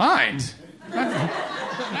 Don't mind.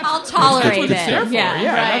 I'll tolerate That's what it's there it. for.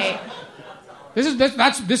 Right.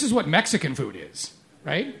 This is what Mexican food is,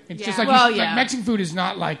 right? It's just like, yeah. Mexican food is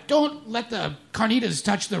not like, don't let the carnitas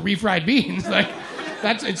touch the refried beans. Like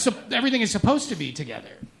everything is supposed to be together.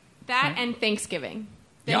 That and Thanksgiving.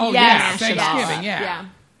 Oh Yes. yeah, Thanksgiving, yeah.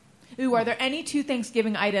 Ooh, are there any two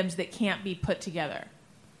Thanksgiving items that can't be put together?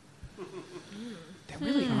 They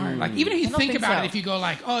really are. Like even if you I don't think think about so. it, if you go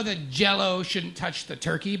like, oh, the Jell-O shouldn't touch the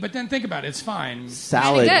turkey, but then think about it, it's fine.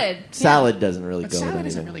 Salad. Kinda good. Salad doesn't really But go with salad anything.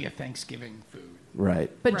 isn't really a Thanksgiving food. Right.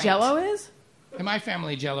 But Right. Jell-O is? In my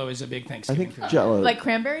family, Jell-O is a big I Thanksgiving think food. Jello. Like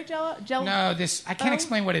cranberry Jell-O? No, I can't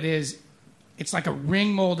explain what it is. It's like a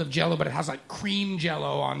ring mold of Jell-O, but it has like cream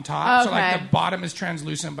Jell-O on top. So like Okay. the bottom is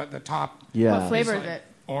translucent, but the top Yeah. What flavor is like it?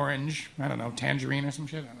 orange. I don't know, tangerine or some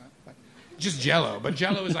shit. I don't know. But just Jell-O. But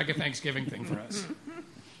Jell-O is like a Thanksgiving thing for us.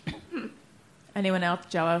 Anyone else?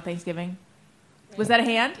 Jell-O, Thanksgiving? Was that a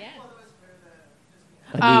hand?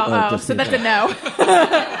 I knew- So just that's me. a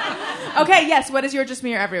no. Okay, yes. What is your just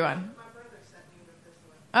me or everyone?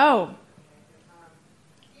 Oh. When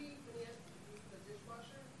he has the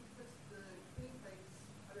dishwasher, he puts the clean plates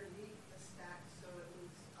underneath the stack so it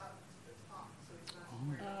moves up to the top, so it's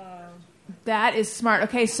not That is smart.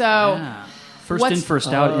 Okay, so Yeah. First What's- in, first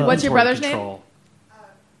out. What's your inventory brother's name? control.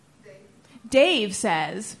 Dave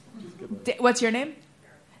says, what's your name?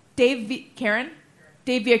 Karen?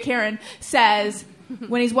 Dave via Karen says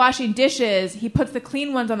when he's washing dishes, he puts the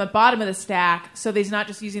clean ones on the bottom of the stack so that he's not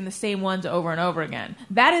just using the same ones over and over again.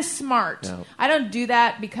 That is smart. No. I don't do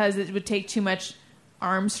that because it would take too much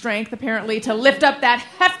arm strength, apparently, to lift up that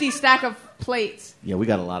hefty stack of plates. Yeah, we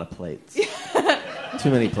got a lot of plates. Too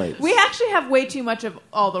many plates. We actually have way too much of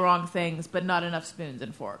all the wrong things, but not enough spoons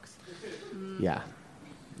and forks. Yeah.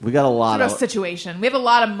 We got a lot Sort of of... situation. We have a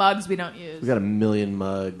lot of mugs we don't use. We got a million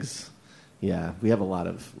mugs. Yeah, we have a lot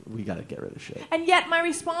of... We got to get rid of shit. And yet my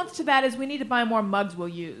response to that is we need to buy more mugs we'll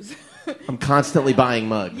use. I'm constantly buying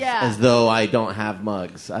mugs. Yeah. As though I don't have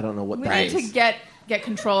mugs. I don't know what We that need is. to get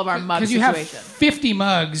control of our mug Because you situation. have 50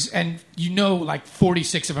 mugs, and you know like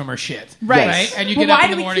 46 of them are shit. Right. Right? And you Well, get up why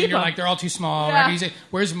in do the we morning keep and you're them? like, they're all too small. Yeah. Right? You say,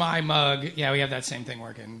 where's my mug? Yeah, we have that same thing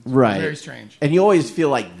working. Right. Very strange. And you always feel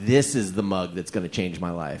like this is the mug that's going to change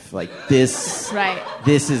my life. Like this... Right.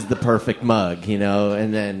 This is the perfect mug, you know?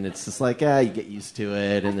 And then it's just like, you get used to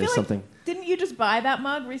it, and I there's feel like- something... Didn't you just buy that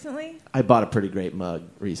mug recently? I bought a pretty great mug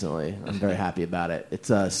recently. I'm very happy about it. It's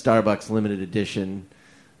a Starbucks limited edition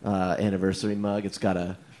anniversary mug. It's got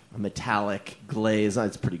a metallic glaze.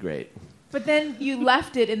 It's pretty great. But then you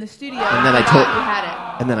left it in the studio And then I forgot told- you had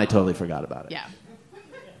it. And then I totally forgot about it. Yeah.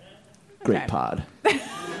 Great Okay. pod.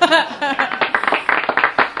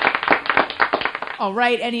 All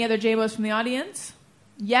right. Any other JMOs from the audience?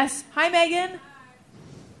 Yes. Hi, Megan.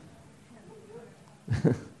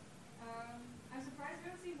 I'm surprised we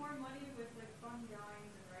don't see more money with like fun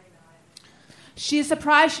drawings and writing on it. She's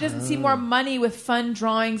surprised she doesn't see more money with fun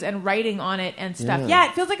drawings and writing on it and stuff. Yeah. Yeah,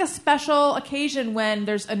 it feels like a special occasion when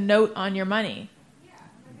there's a note on your money. Yeah,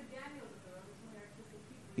 like the Daniels of the world, some of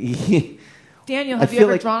their artistic people. Daniel, I have you feel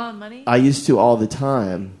ever like drawn on money? I used to all the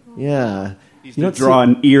time. Yeah. He's You to don't draw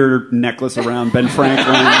see- an ear necklace around Ben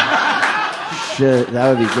Franklin, Shit, that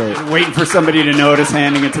would be great. waiting for somebody to notice,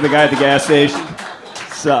 handing it to the guy at the gas station.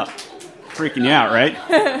 Sup? Freaking you out, right?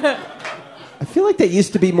 I feel like that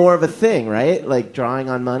used to be more of a thing, right? Like drawing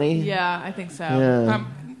on money. Yeah, I think so. Yeah.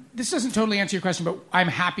 This doesn't totally answer your question, but I'm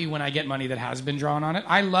happy when I get money that has been drawn on it.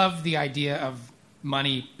 I love the idea of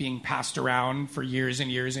money being passed around for years and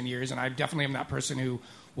years and years, and I definitely am that person who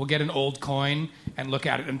will get an old coin and look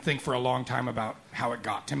at it and think for a long time about how it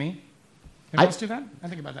got to me. Anyone else do that? I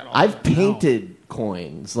think about that all the I've time. painted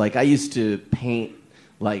coins. Like I used to paint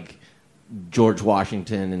like George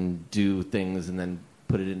Washington and do things and then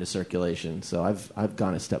put it into circulation. So I've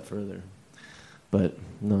gone a step further. but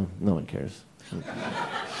no one cares.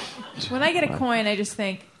 When I get a coin, I just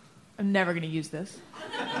think, I'm never going to use this.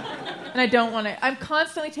 And I don't want to. I'm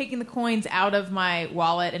constantly taking the coins out of my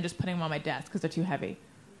wallet and just putting them on my desk because they're too heavy.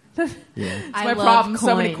 That's my love problem. So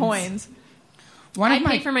coins. many coins. One I of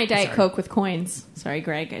my- pay for my Diet Sorry. Coke with coins. Sorry,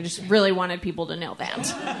 Greg. I just really wanted people to know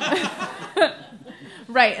that.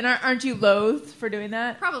 Right. And aren't you loath for doing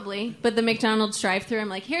that? Probably. But the McDonald's drive-thru, I'm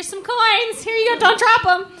like, here's some coins. Here you go. Don't drop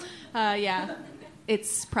them. Yeah.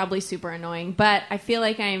 It's probably super annoying. But I feel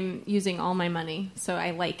like I'm using all my money. So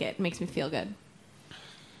I like it. It makes me feel good.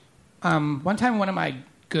 One time, one of my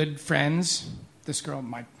good friends, this girl,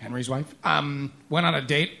 Henry's wife, went on a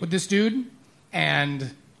date with this dude,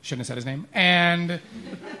 and shouldn't have said his name. And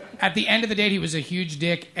at the end of the date, he was a huge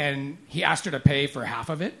dick, and he asked her to pay for half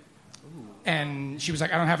of it. And she was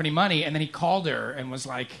like, I don't have any money. And then he called her and was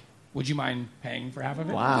like, would you mind paying for half of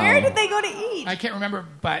it? Wow. Where did they go to eat? I can't remember,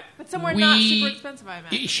 but somewhere not super expensive, I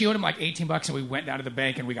imagine. She owed him like $18, and we went down to the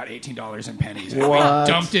bank and we got $18 in pennies. And What?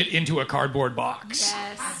 we dumped it into a cardboard box.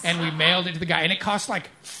 Yes. And we mailed it to the guy, and it cost like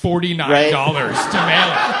 $49 Right. to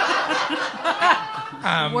mail it.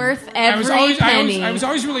 Worth every penny. I was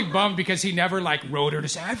always really bummed because he never like wrote her to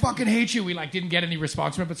say, I fucking hate you. We like didn't get any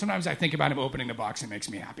response from it, but sometimes I think about him opening the box and it makes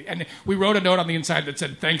me happy. And we wrote a note on the inside that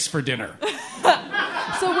said, thanks for dinner.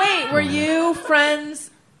 So wait, were you friends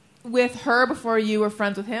with her before you were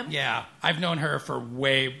friends with him? Yeah, I've known her for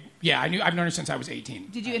I've known her since I was 18.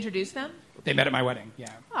 Did you introduce them? They met at my wedding,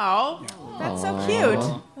 yeah. Oh, that's so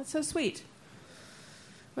cute. That's so sweet.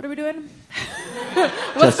 What are we doing?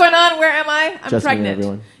 What's going on? Where am I? I'm Just me and pregnant.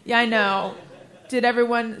 everyone. Yeah, I know. Did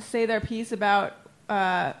everyone say their piece about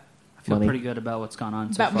I feel Money. pretty good about what's gone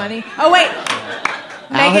on so about far. money? Oh wait,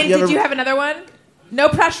 have Megan, you did ever- you have another one? No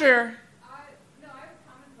pressure. No, I have a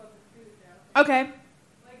comment about the food, though. Okay.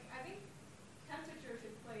 Like, I think temperature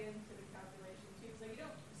should play into the calculation, too. So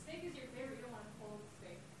steak is your favorite, you don't want a cold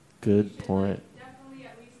steak. Good You should, point. definitely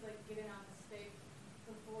at least, get in on the steak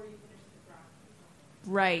before you finish the broccoli.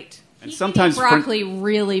 Right. And He sometimes can eat broccoli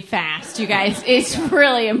really fast, you guys. It's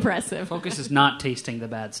really impressive. Focus is not tasting the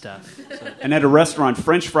bad stuff. So. And at a restaurant,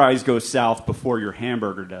 French fries go south before your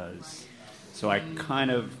hamburger does. So I kind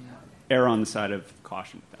of err on the side of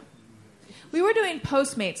caution with them. We were doing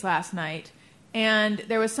Postmates last night, and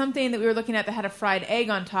there was something that we were looking at that had a fried egg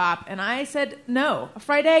on top, and I said, no, a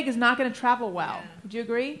fried egg is not going to travel well. Would you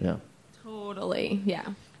agree? Yeah. Totally, yeah.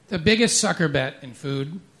 The biggest sucker bet in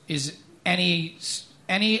food is any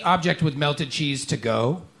object with melted cheese to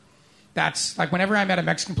go. That's like whenever I'm at a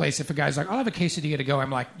Mexican place, if a guy's like, I'll have a quesadilla to go, I'm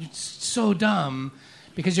like, it's so dumb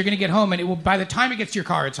because you're going to get home and it will, by the time it gets to your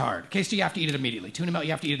car, it's hard. Quesadilla, you have to eat it immediately. Tuna melt,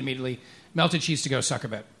 you have to eat it immediately. Melted cheese to go, sucker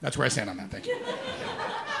bet. That's where I stand on that. Thank you.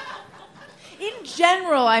 In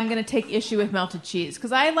general, I'm going to take issue with melted cheese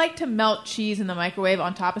because I like to melt cheese in the microwave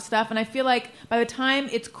on top of stuff, and I feel like by the time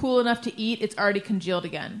it's cool enough to eat, it's already congealed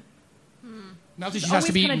again. Melted It's cheese has to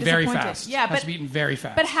always be kinda eaten very disappointed. fast. Yeah, has but- to be eaten very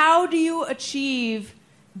fast. But how do you achieve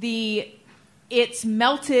it's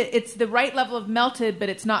melted, it's the right level of melted, but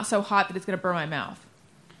it's not so hot that it's going to burn my mouth?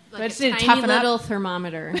 Like I a just need to tiny toughen up. little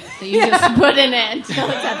thermometer that you just put in it until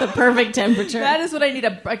it's at the perfect temperature. That is what I need,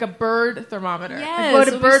 a bird thermometer. Yes, Like what it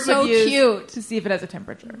a would be bird so would use cute. to see if it has a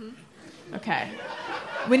temperature. Okay.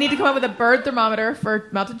 We need to come up with a bird thermometer for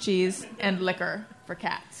melted cheese and liquor for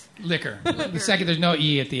cats. Liquor. The second, there's no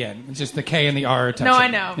E at the end. It's just the K and the R are touching. No, I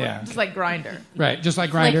know. Yeah. Just like Grinder. Right, just like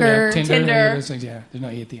Grindr, Flickr, yeah, Tinder, Tinder. any of those things, yeah. There's no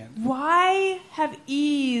E at the end. Why have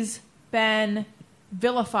E's been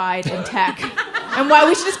vilified in tech? And why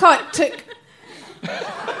we should just call it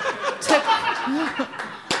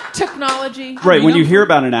technology. Right, when you hear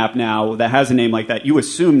about an app now that has a name like that, you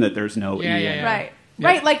assume that there's no Yeah, E. yeah, in it. yeah. Right. Yeah.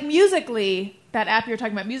 Right, like Musically, that app you were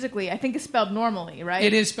talking about, Musically, I think is spelled normally, right?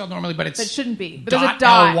 It is spelled normally, but it's But it shouldn't be. But there's a dot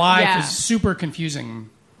dot. .ly Yeah. is super confusing.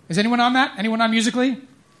 Is anyone on that? Anyone on Musically?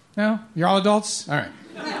 No? You're all adults? All right.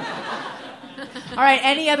 All right,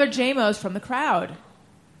 any other JMOs from the crowd?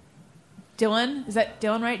 Dylan? Is that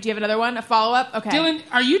Dylan, right? Do you have another one? A follow-up? Okay.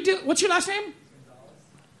 Dylan, what's your last name?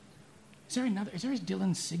 Is there a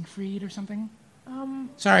Dylan Siegfried or something?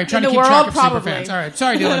 Sorry, I'm trying to the keep track world, of probably. super fans. All right,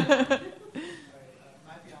 sorry, Dylan. My fiance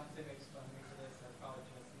makes fun of me for this. That's probably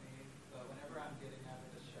just me. But whenever I'm getting out of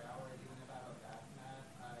the shower, even if I have a bath mat,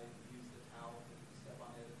 I use the towel to step on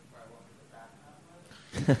it before I walk into the bath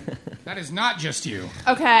mat. That is not just you.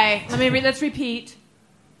 Okay, let's repeat.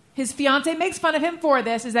 His fiance makes fun of him for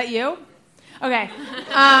this. Is that you? Okay.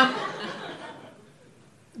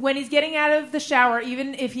 When he's getting out of the shower,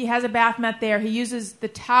 even if he has a bath mat there, he uses the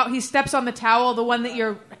towel. He steps on the towel, the one that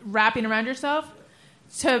you're wrapping around yourself,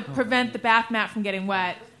 to prevent the bath mat from getting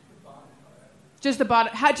wet. Just the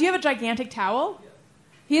bottom. Do you have a gigantic towel?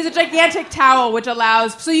 He has a gigantic towel, which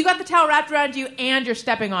allows... So you got the towel wrapped around you and you're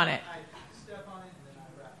stepping on it. I step on it and then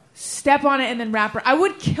I wrap it. Step on it and then wrap it. I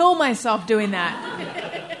would kill myself doing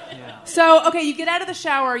that. So, okay, you get out of the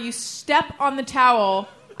shower, you step on the towel.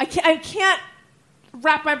 I can't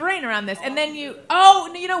wrap my brain around this. And then you...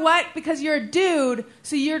 Oh, you know what? Because you're a dude,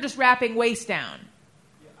 so you're just wrapping waist down.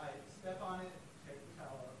 Yeah, I step on it, take the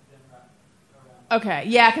towel, then wrap it around. Okay,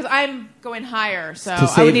 yeah, because I'm going higher, so To I would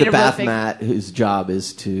save need the a bath real big... mat, whose job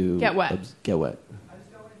is to Get wet. Get wet. I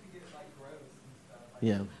just don't want it to get like gross and stuff.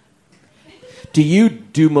 Yeah. Do you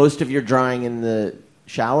do most of your drying in the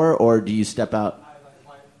shower, or do you step out? I like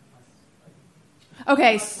wipe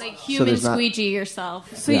Okay, Like human there's not- squeegee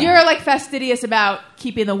yourself. so Yeah. you're like fastidious about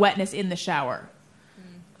keeping the wetness in the shower.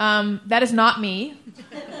 That is not me.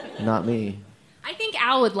 Not me. I think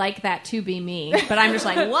Al would like that to be me, but I'm just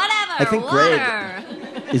like, whatever, I think water.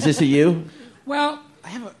 Greg. Is this a you? Well, I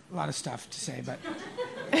have a lot of stuff to say, but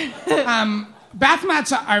bath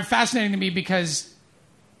mats are fascinating to me because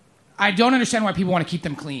I don't understand why people want to keep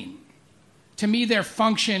them clean. To me, their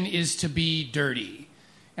function is to be dirty.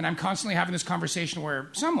 And I'm constantly having this conversation where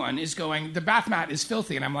someone is going, the bath mat is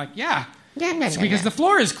filthy. And I'm like, yeah, it's because the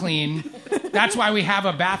floor is clean. That's why we have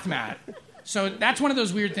a bath mat. So that's one of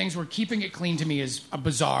those weird things where keeping it clean to me is a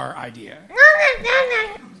bizarre idea.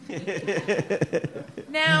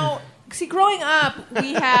 Now, see, growing up,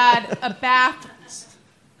 we had a bath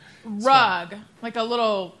rug, like a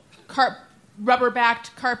little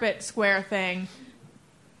rubber-backed carpet square thing,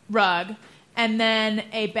 rug, and then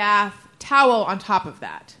a bath towel on top of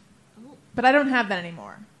that. But I don't have that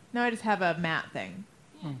anymore. Now I just have a mat thing.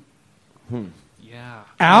 Yeah.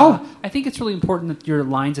 Al? I think it's really important that your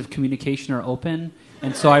lines of communication are open,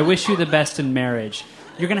 and so I wish you the best in marriage.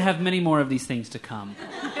 You're going to have many more of these things to come,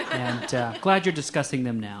 and glad you're discussing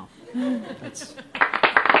them now. That's...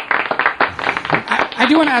 I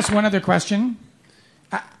do want to ask one other question.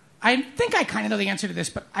 I think I kind of know the answer to this,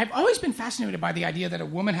 but I've always been fascinated by the idea that a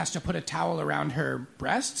woman has to put a towel around her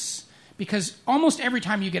breasts, because almost every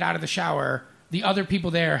time you get out of the shower, the other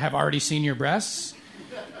people there have already seen your breasts.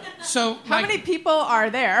 So, How many people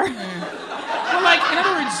are there? Well, like, in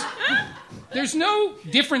other words, there's no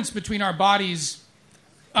difference between our bodies.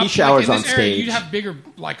 He showers in this on area, stage. You'd have bigger,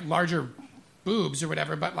 like, larger boobs or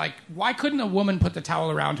whatever, but, like, why couldn't a woman put the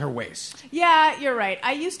towel around her waist? Yeah, you're right.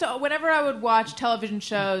 I used to, whenever I would watch television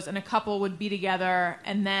shows and a couple would be together,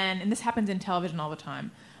 and this happens in television all the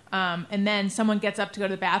time, and then someone gets up to go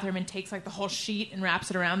to the bathroom and takes like the whole sheet and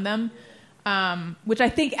wraps it around them, which I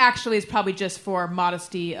think actually is probably just for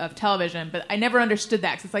modesty of television, but I never understood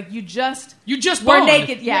that, because it's like, you just were were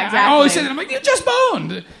naked. Yeah, exactly. I always say that. I'm like, you just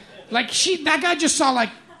boned. Like, that guy just saw, like,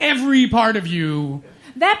 every part of you.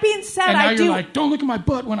 That being said, And now I you're do... like, don't look at my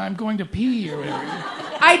butt when I'm going to pee or whatever.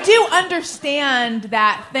 I do understand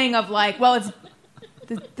that thing of like, well, it's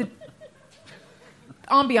the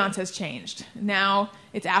ambiance has changed. Now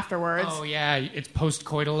it's afterwards. Oh yeah, it's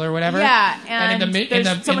post-coital or whatever. Yeah, and in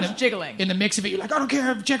there's so much jiggling. In the mix of it, you're like, I don't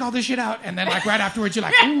care, check all this shit out. And then like right afterwards, you're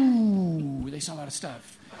like, ooh, they saw a lot of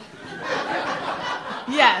stuff.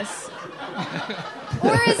 Yes.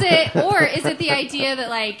 Or is it the idea that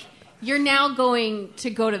like you're now going to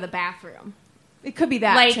go to the bathroom? It could be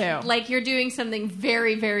that Like too. like you're doing something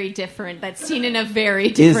very, very different that's seen in a very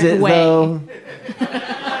Is different it way. though?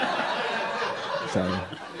 Sorry.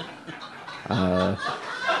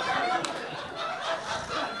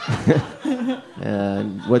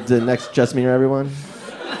 And what's the next Just Me or Everyone?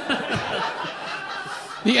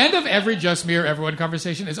 The end of every Just Me or Everyone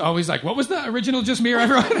conversation is always like, what was the original Just Me or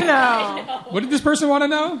Everyone? No. What did this person want to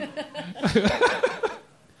know?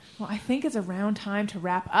 Well, I think it's around time to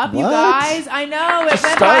wrap up, you What? guys. I know, it Just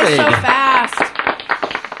went by so started.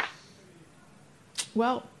 fast.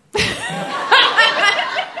 Well.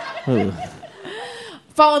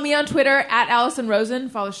 Follow me on Twitter at Allison Rosen.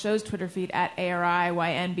 Follow the show's Twitter feed at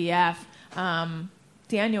ARIYNBF.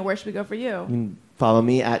 Daniel, where should we go for you? Follow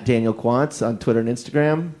me at Daniel Quantz on Twitter and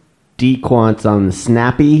Instagram. D-Quants on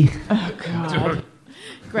Snappy. Oh, God.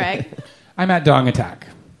 Greg? I'm at Dong Attack.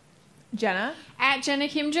 Jenna? At Jenna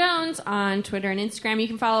Kim Jones on Twitter and Instagram. You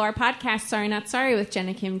can follow our podcast, Sorry Not Sorry, with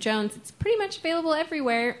Jenna Kim Jones. It's pretty much available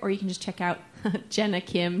everywhere, or you can just check out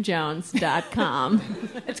JennaKimJones.com.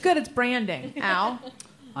 It's good. It's branding. Al?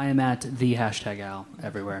 I am at the #Al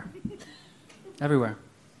everywhere. Everywhere.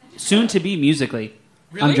 Soon to be Musically.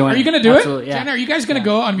 Really? I'm joining. Are you going to do Absolutely, it? yeah. Jenna, are you guys going to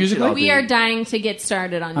go on Musical.ly? We are dying to get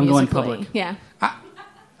started on I'm going Musical.ly. public. Yeah.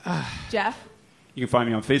 Jeff? You can find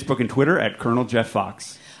me on Facebook and Twitter at Colonel Jeff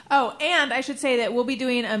Fox. Oh, and I should say that we'll be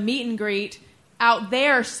doing a meet and greet out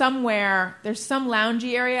there somewhere. There's some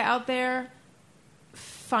loungy area out there.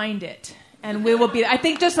 find it. And we will be, I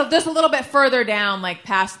think, just a little bit further down, like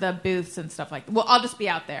past the booths and stuff like that. Well, I'll just be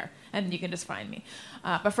out there, and you can just find me.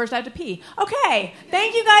 But first I have to pee. Okay,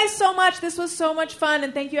 thank you guys so much. This was so much fun,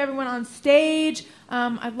 and thank you everyone on stage.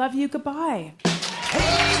 I love you. Goodbye.